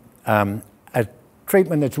undergone a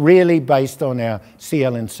treatment that's really based on our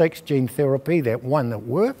CLN6 gene therapy, that one that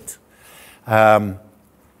worked.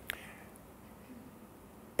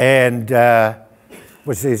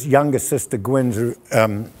 Was his younger sister Gwyn's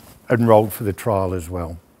enrolled for the trial as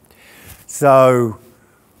well. So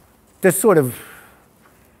this sort of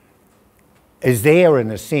is there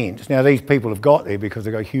in a sense. Now these people have got there because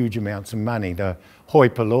they've got huge amounts of money. The hoi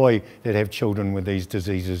polloi that have children with these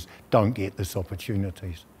diseases don't get this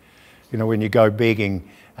opportunities. You know, when you go begging,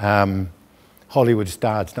 Hollywood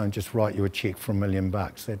stars don't just write you a check for $1 million.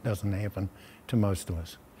 That doesn't happen to most of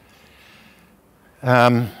us.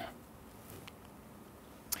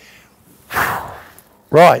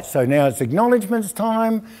 Right, so now it's acknowledgements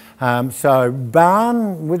time. So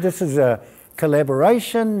Barn, this is a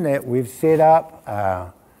collaboration that we've set up,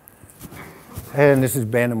 and this is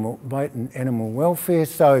animal welfare.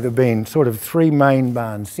 So there have been sort of 3 main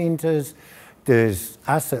Barn centres. There's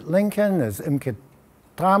us at Lincoln, there's Imke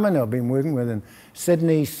Taman, I've been working with in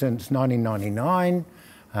Sydney since 1999,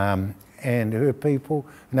 and her people,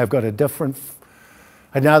 and they've got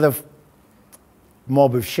another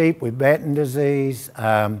mob of sheep with Batten disease,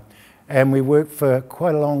 and we worked for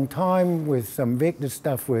quite a long time with some vector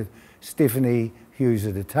stuff with Stephanie Hughes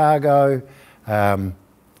at Otago.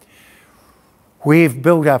 We've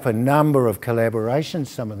built up a number of collaborations,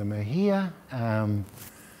 some of them are here.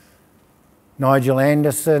 Nigel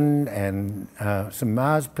Anderson and some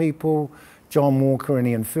Mars people, John Walker and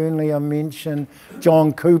Ian Fernley I mentioned,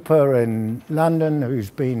 John Cooper in London,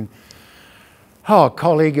 who's been a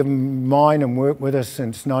colleague of mine and worked with us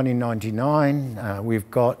since 1999.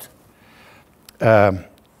 We've got a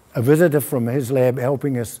visitor from his lab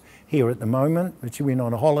helping us here at the moment, but she went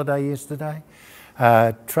on a holiday yesterday.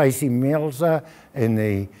 Tracy Melzer in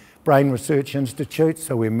the Brain Research Institute,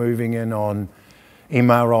 so we're moving in on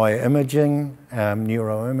MRI imaging,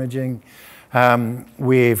 neuroimaging.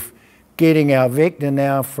 We're getting our vector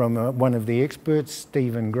now from one of the experts,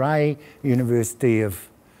 Stephen Gray, University of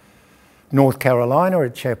North Carolina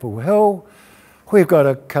at Chapel Hill. We've got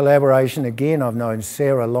a collaboration again. I've known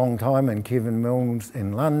Sarah a long time and Kevin Milnes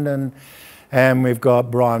in London. And we've got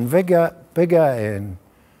Brian Bigger and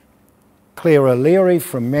Claire O'Leary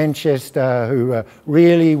from Manchester, who are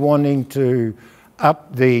really wanting to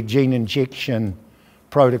up the gene injection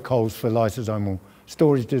protocols for lysosomal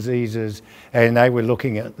storage diseases, and they were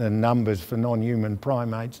looking at the numbers for non-human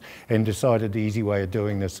primates and decided the easy way of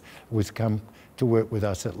doing this was come to work with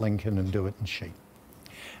us at Lincoln and do it in sheep.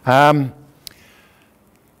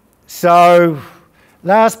 So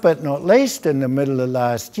last but not least, in the middle of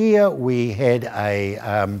last year, we had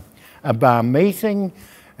a bar meeting,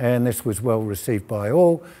 and this was well received by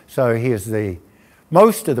all. So here's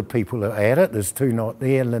most of the people are at it. There's two not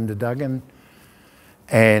there, Linda Dugan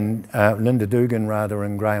and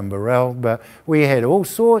and Graham Burrell. But we had all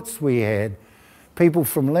sorts. We had people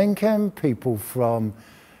from Lincoln, people from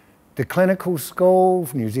the clinical school,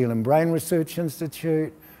 New Zealand Brain Research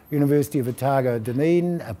Institute, University of Otago,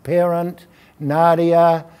 Dunedin, a parent,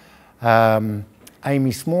 Nadia,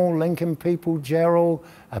 Amy Small, Lincoln people, Gerald,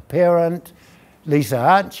 a parent, Lisa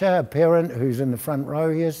Archer, a parent who's in the front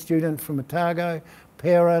row here, student from Otago,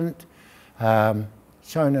 parent,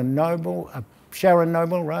 Sharon Noble, a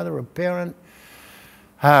parent,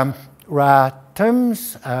 Ra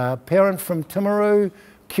Timms, a parent from Timaru,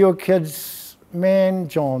 Cure Kids man,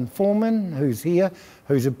 John Foreman, who's here,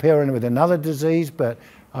 who's a parent with another disease, but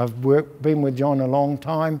I've been with John a long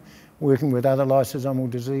time, working with other lysosomal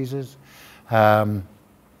diseases.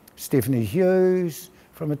 Stephanie Hughes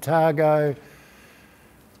from Otago.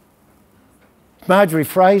 Marjorie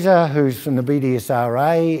Fraser, who's from the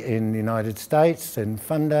BDSRA in the United States and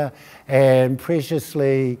funder, and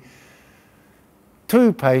preciously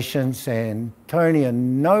two patients, Antonia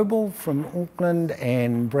Noble from Auckland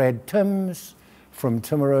and Brad Timms from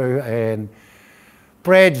Timaru, and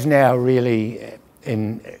Brad's now really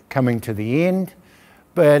coming to the end,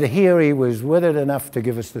 but here he was with it enough to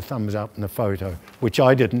give us the thumbs up in the photo, which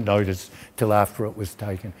I didn't notice till after it was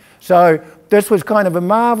taken. So this was kind of a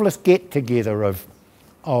marvellous get-together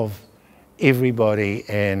of everybody,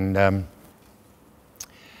 and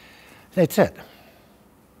that's it.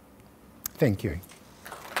 Thank you.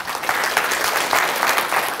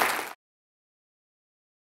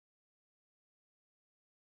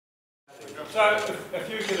 So if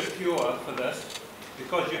you get a cure for this,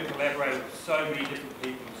 because you've collaborated with so many different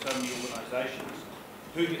people and so many organisations,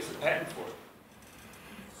 who gets the patent for it?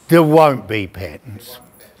 There won't be patents.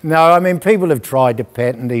 No, I mean, people have tried to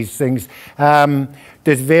patent these things.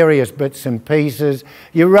 There's various bits and pieces.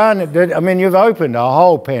 You've opened a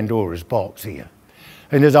whole Pandora's box here.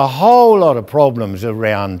 And there's a whole lot of problems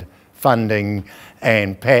around funding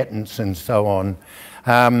and patents and so on.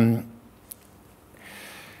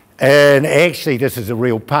 And actually, this is a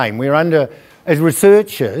real pain. As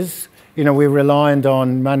researchers, we're reliant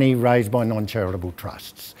on money raised by non-charitable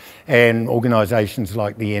trusts and organisations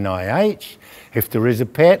like the NIH. If there is a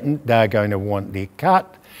patent, they're going to want their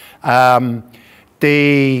cut. Even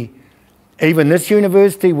this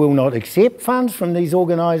university will not accept funds from these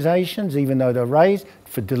organisations, even though they're raised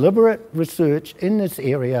for deliberate research in this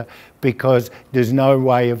area, because there's no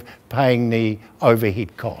way of paying the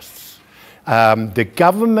overhead costs. The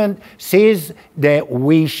government says that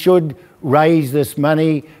we should raise this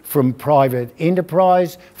money from private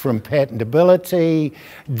enterprise, from patentability,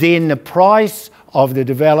 then the price of the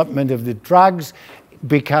development of the drugs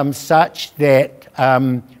becomes such that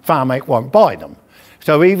Pharmac won't buy them.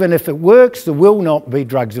 So even if it works, there will not be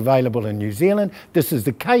drugs available in New Zealand. This is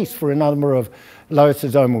the case for a number of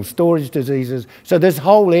lysosomal storage diseases. So this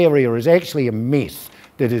whole area is actually a mess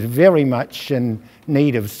that is very much in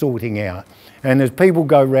need of sorting out. And as people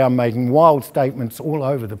go around making wild statements all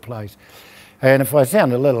over the place, and if I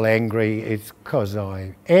sound a little angry, it's because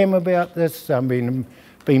I am about this. I've been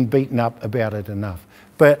beaten up about it enough.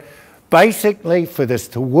 But basically, for this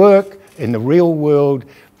to work in the real world,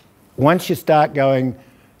 once you start going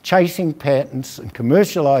chasing patents and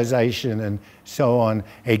commercialisation and so on,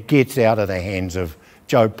 it gets out of the hands of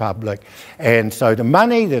Joe Public. And so the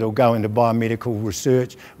money that'll go into biomedical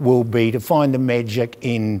research will be to find the magic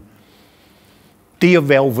in deer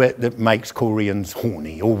velvet that makes Koreans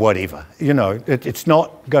horny or whatever. You know, it's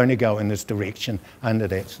not going to go in this direction under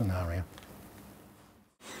that scenario.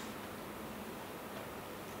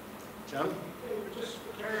 John? Just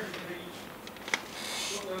comparing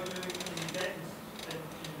what they were doing in that in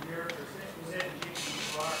Europe, was that injection of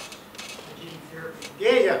virus, the gene therapy?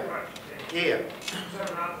 Yeah. Right, Yeah. So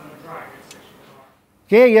rather than a drug, it's actually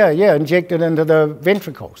a virus. Yeah, injected into the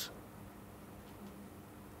ventricles.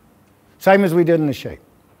 Same as we did in the sheep,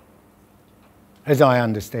 as I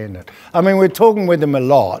understand it. I mean, we're talking with them a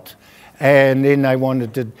lot, and then they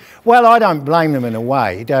wanted to... Well, I don't blame them in a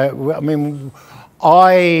way. I mean,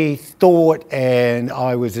 I thought and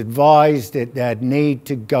I was advised that they'd need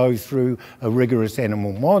to go through a rigorous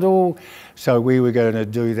animal model, so we were going to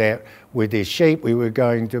do that with their sheep. We were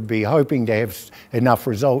going to be hoping to have enough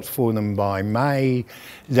results for them by May.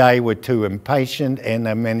 They were too impatient, and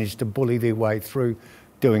they managed to bully their way through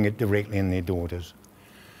doing it directly in their daughters.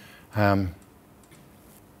 Anthony.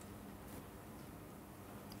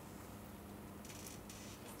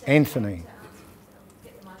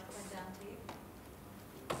 Get the microphone down to you.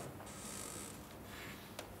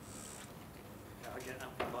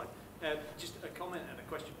 Just a comment and a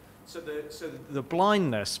question. So the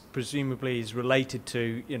blindness presumably is related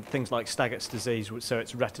to things like Stargardt's disease, so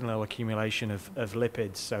it's retinal accumulation of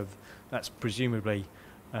lipids. So that's presumably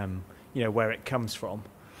where it comes from.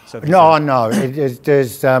 So No.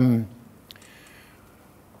 There's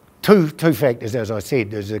two factors, as I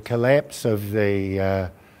said. There's a collapse of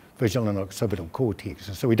the visual and occipital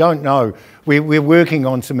cortex. So we don't know. We're working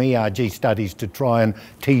on some ERG studies to try and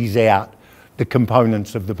tease out the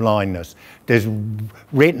components of the blindness. There's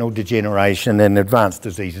retinal degeneration and advanced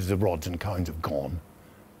diseases of rods and cones have gone,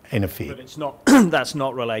 in effect. But it's not. That's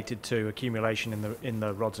not related to accumulation in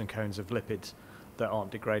the rods and cones of lipids that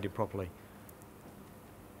aren't degraded properly.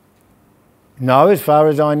 No, as far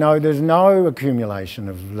as I know, there's no accumulation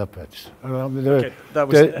of lipids. The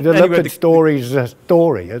lipid story is a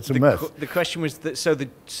story. It's a myth. The question was that so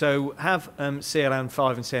have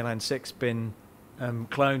CLN5 and CLN6 been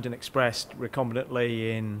cloned and expressed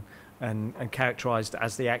recombinantly in and characterized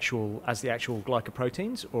as the actual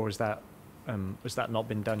glycoproteins, or has that not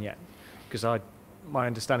been done yet? Because my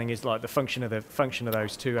understanding is like the function of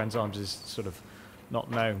those two enzymes is sort of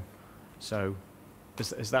not known. So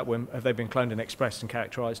have they been cloned and expressed and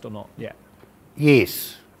characterized or not yet?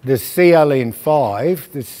 Yes, the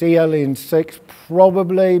CLN5, the CLN6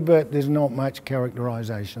 probably, but there's not much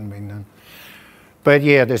characterization being done. But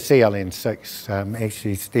yeah, the CLN6,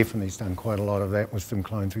 actually Stephanie's done quite a lot of that with some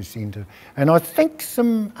clones we sent her. And I think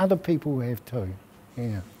some other people have too,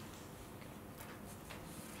 yeah.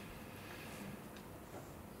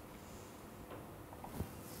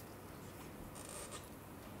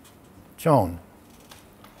 John.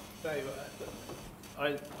 Dave,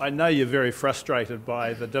 I know you're very frustrated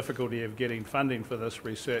by the difficulty of getting funding for this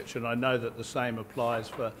research, and I know that the same applies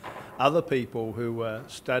for other people who are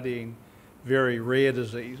studying very rare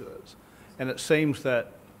diseases. And it seems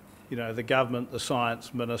that, the government, the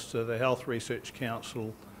science minister, the Health Research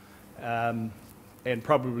Council, and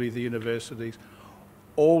probably the universities,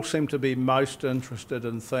 all seem to be most interested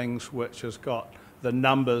in things which has got the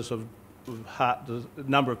numbers of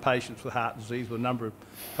number of patients with heart disease, or number of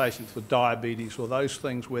patients with diabetes, or those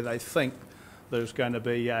things where they think there's going to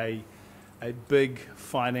be a big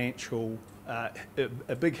financial, a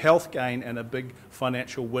big health gain and a big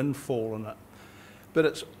financial windfall in it.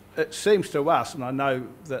 But it seems to us, and I know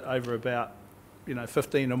that over about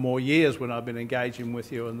 15 or more years when I've been engaging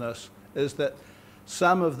with you in this, is that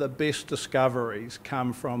some of the best discoveries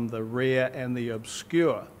come from the rare and the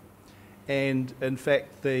obscure. And in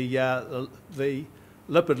fact, the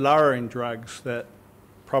lipid-lowering drugs that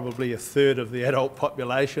probably a third of the adult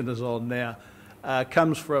population is on now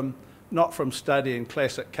comes not from studying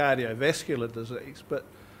classic cardiovascular disease, but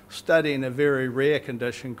studying a very rare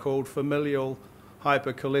condition called familial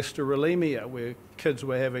hypercholesterolemia, where kids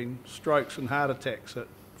were having strokes and heart attacks at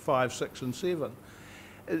 5, 6 and 7.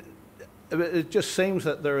 It just seems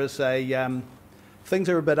that there is things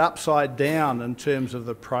are a bit upside down in terms of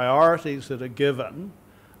the priorities that are given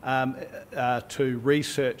to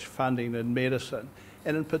research funding in medicine.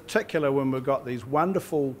 And in particular, when we've got these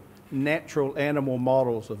wonderful natural animal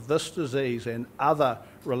models of this disease and other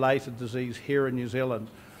related disease here in New Zealand,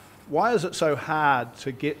 why is it so hard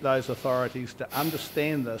to get those authorities to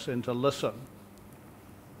understand this and to listen?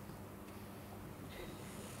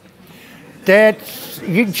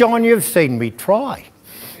 John, you've seen me try.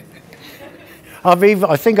 I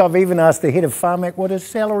think I've even asked the head of Pharmac what his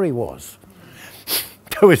salary was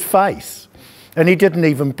to his face, and he didn't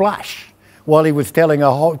even blush while he was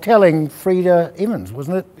telling Frida Evans,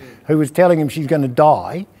 wasn't it, who was telling him she's going to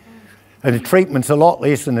die, and the treatment's a lot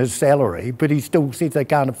less than his salary, but he still says they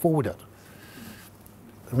can't afford it.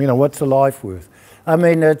 You know, what's the life worth? I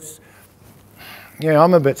mean,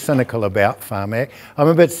 I'm a bit cynical about Pharmac. I'm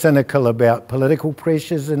a bit cynical about political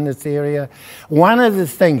pressures in this area. One of the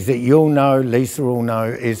things that you'll know, Lisa will know,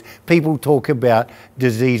 is people talk about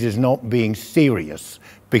diseases not being serious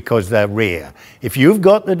because they're rare. If you've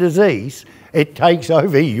got the disease, it takes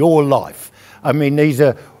over your life. I mean, these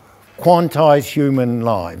are quantized human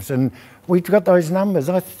lives. And we've got those numbers.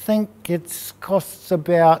 I think it costs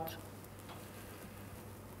about...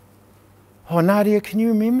 Oh, Nadia, can you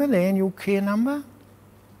remember the annual care number?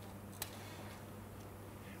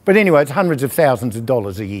 But anyway, it's hundreds of thousands of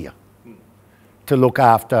dollars a year to look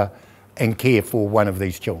after and care for one of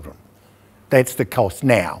these children. That's the cost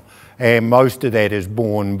now. And most of that is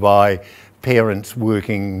borne by parents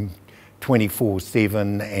working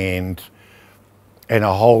 24/7 and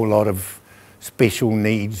a whole lot of special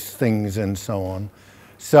needs things and so on.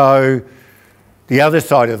 So the other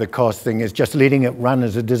side of the cost thing is just letting it run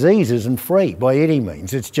as a disease isn't free by any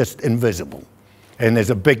means. It's just invisible. And there's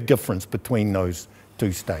a big difference between those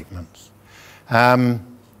two statements.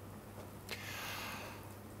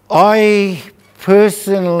 I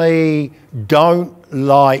personally don't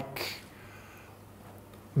like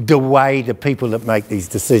the way the people that make these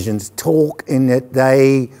decisions talk, in that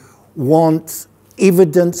they want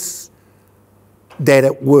evidence that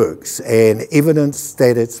it works and evidence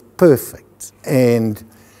that it's perfect. And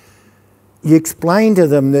you explain to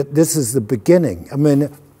them that this is the beginning. I mean,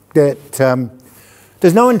 that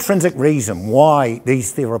there's no intrinsic reason why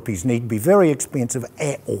these therapies need to be very expensive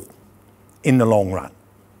at all in the long run.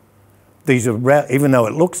 These are, even though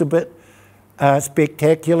it looks a bit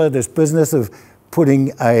spectacular, this business of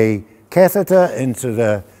putting a catheter into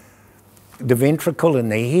the ventricle in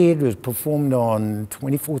the head was performed on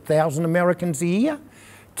 24,000 Americans a year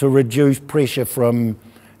to reduce pressure from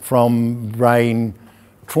brain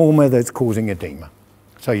trauma that's causing edema.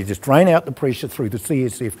 So you just drain out the pressure through the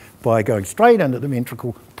CSF by going straight under the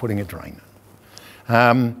ventricle, putting a drain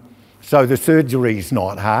in. So the surgery's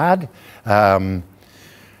not hard.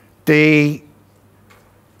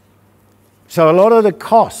 So a lot of the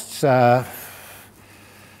costs are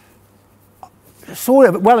sort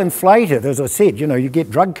of well inflated, as I said. You know, you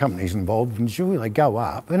get drug companies involved and sure they go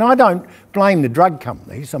up. And I don't blame the drug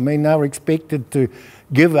companies. I mean, they're expected to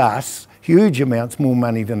give us huge amounts more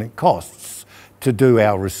money than it costs to do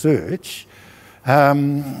our research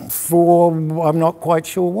for, I'm not quite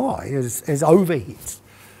sure why, as overheads.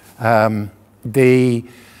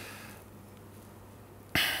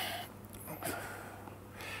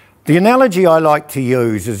 The analogy I like to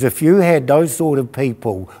use is if you had those sort of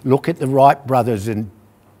people look at the Wright brothers'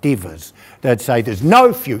 endeavours, they'd say there's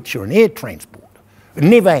no future in air transport. It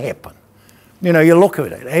never happened. You know, you look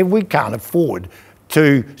at it, and we can't afford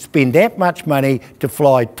to spend that much money to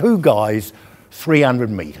fly two guys 300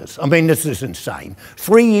 metres. I mean, this is insane.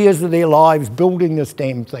 3 years of their lives building this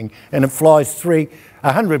damn thing, and it flies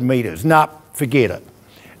 100 metres. Nah, forget it.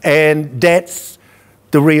 And that's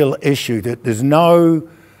the real issue, that there's no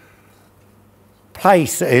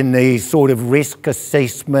place in these sort of risk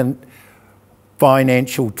assessment,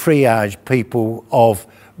 financial triage people of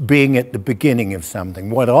being at the beginning of something.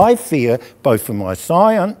 What I fear, both for my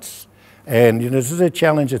science, and this is a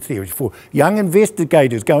challenge of theory, for young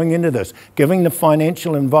investigators going into this, given the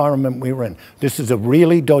financial environment we're in, this is a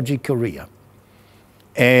really dodgy career.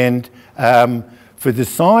 And for the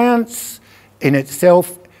science in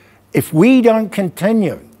itself, if we don't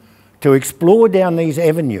continue to explore down these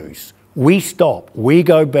avenues, we stop, we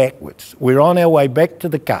go backwards. We're on our way back to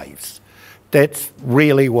the caves. That's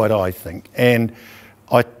really what I think. And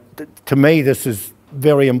to me, this is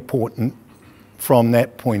very important from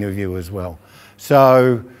that point of view as well.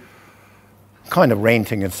 So, kind of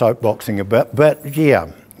ranting and soapboxing a bit, but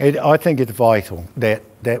yeah, I think it's vital that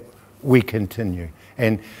we continue.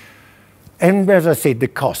 And as I said, the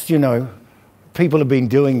cost, you know, people have been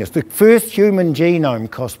doing this. The first human genome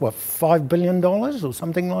cost, what, $5 billion or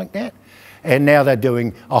something like that? And now they're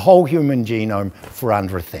doing a whole human genome for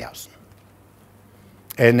under 1,000.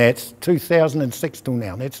 And that's 2006 till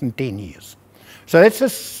now. That's in 10 years. So that's a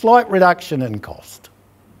slight reduction in cost.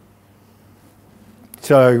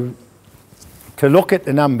 So to look at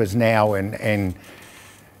the numbers now and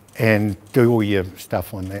do all your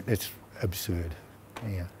stuff on that, that's absurd.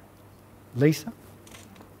 Yeah. Lisa?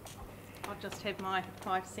 I'll just have my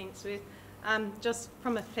 5 cents worth. Just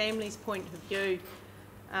from a family's point of view,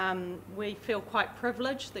 we feel quite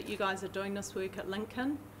privileged that you guys are doing this work at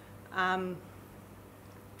Lincoln.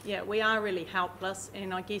 Yeah, we are really helpless,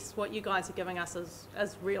 and I guess what you guys are giving us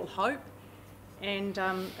is real hope. And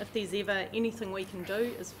if there's ever anything we can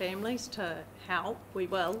do as families to help, we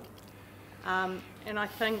will. And I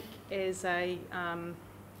think as a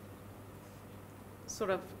sort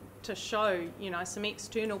of to show, you know, some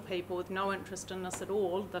external people with no interest in this at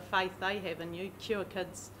all, the faith they have in you, Cure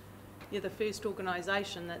Kids, you're the first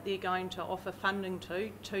organisation that they're going to offer funding to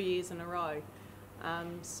 2 years in a row.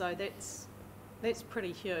 So that's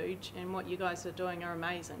pretty huge, and what you guys are doing are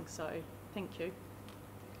amazing, so thank you.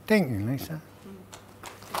 Thank you, Lisa.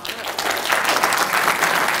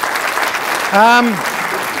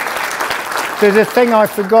 There's a thing I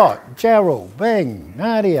forgot. Gerald, Bing,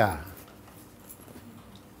 Nadia,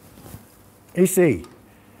 Issy,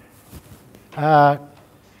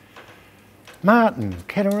 Martin,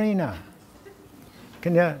 Katerina.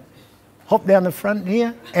 Can you hop down the front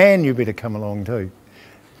here? And you better come along too.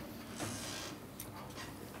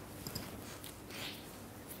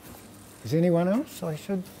 Is anyone else I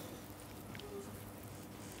should?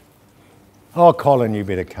 Oh, Colin, you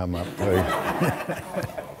better come up too.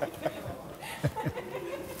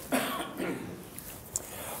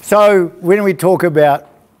 So when we talk about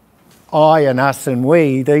I and us and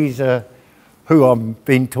we, these are who I've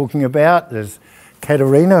been talking about. There's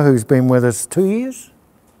Katerina, who's been with us 2 years,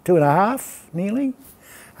 2.5 nearly.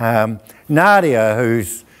 Nadia,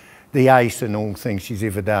 who's the ace in all things she's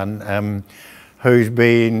ever done, who's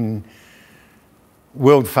been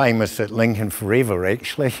world famous at Lincoln forever,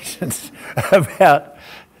 actually, since about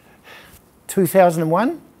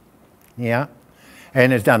 2001, yeah,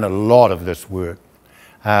 and has done a lot of this work.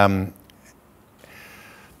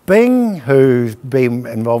 Bing, who's been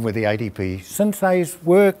involved with the ATP synthase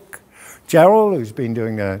work, Gerald, who's been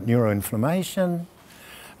doing the neuroinflammation,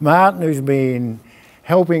 Martin, who's been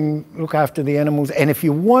helping look after the animals, and if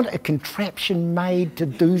you want a contraption made to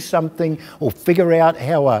do something or figure out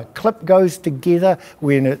how a clip goes together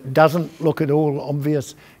when it doesn't look at all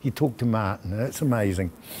obvious, you talk to Martin. That's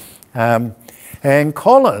amazing. And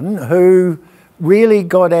Colin, who really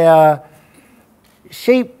got our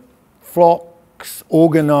sheep flocks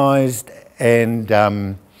organised and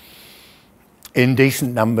in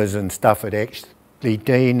decent numbers and stuff at Ashley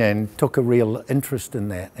Dean, and took a real interest in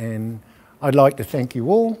that. And I'd like to thank you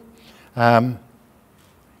all. And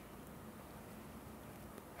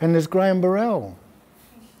there's Graham Burrell.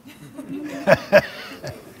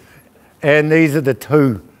 And these are the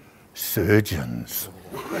 2 surgeons.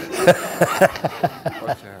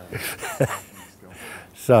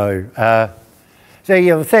 So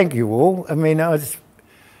yeah, thank you all. I mean, I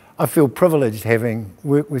feel privileged having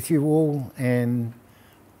worked with you all, and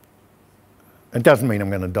it doesn't mean I'm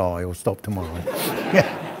going to die or stop tomorrow.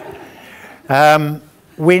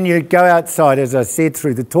 When you go outside, as I said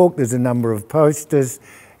through the talk, there's a number of posters.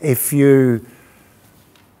 If you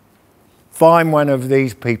find one of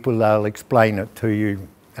these people, they'll explain it to you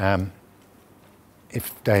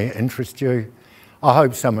if they interest you. I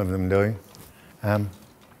hope some of them do.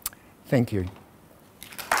 Thank you.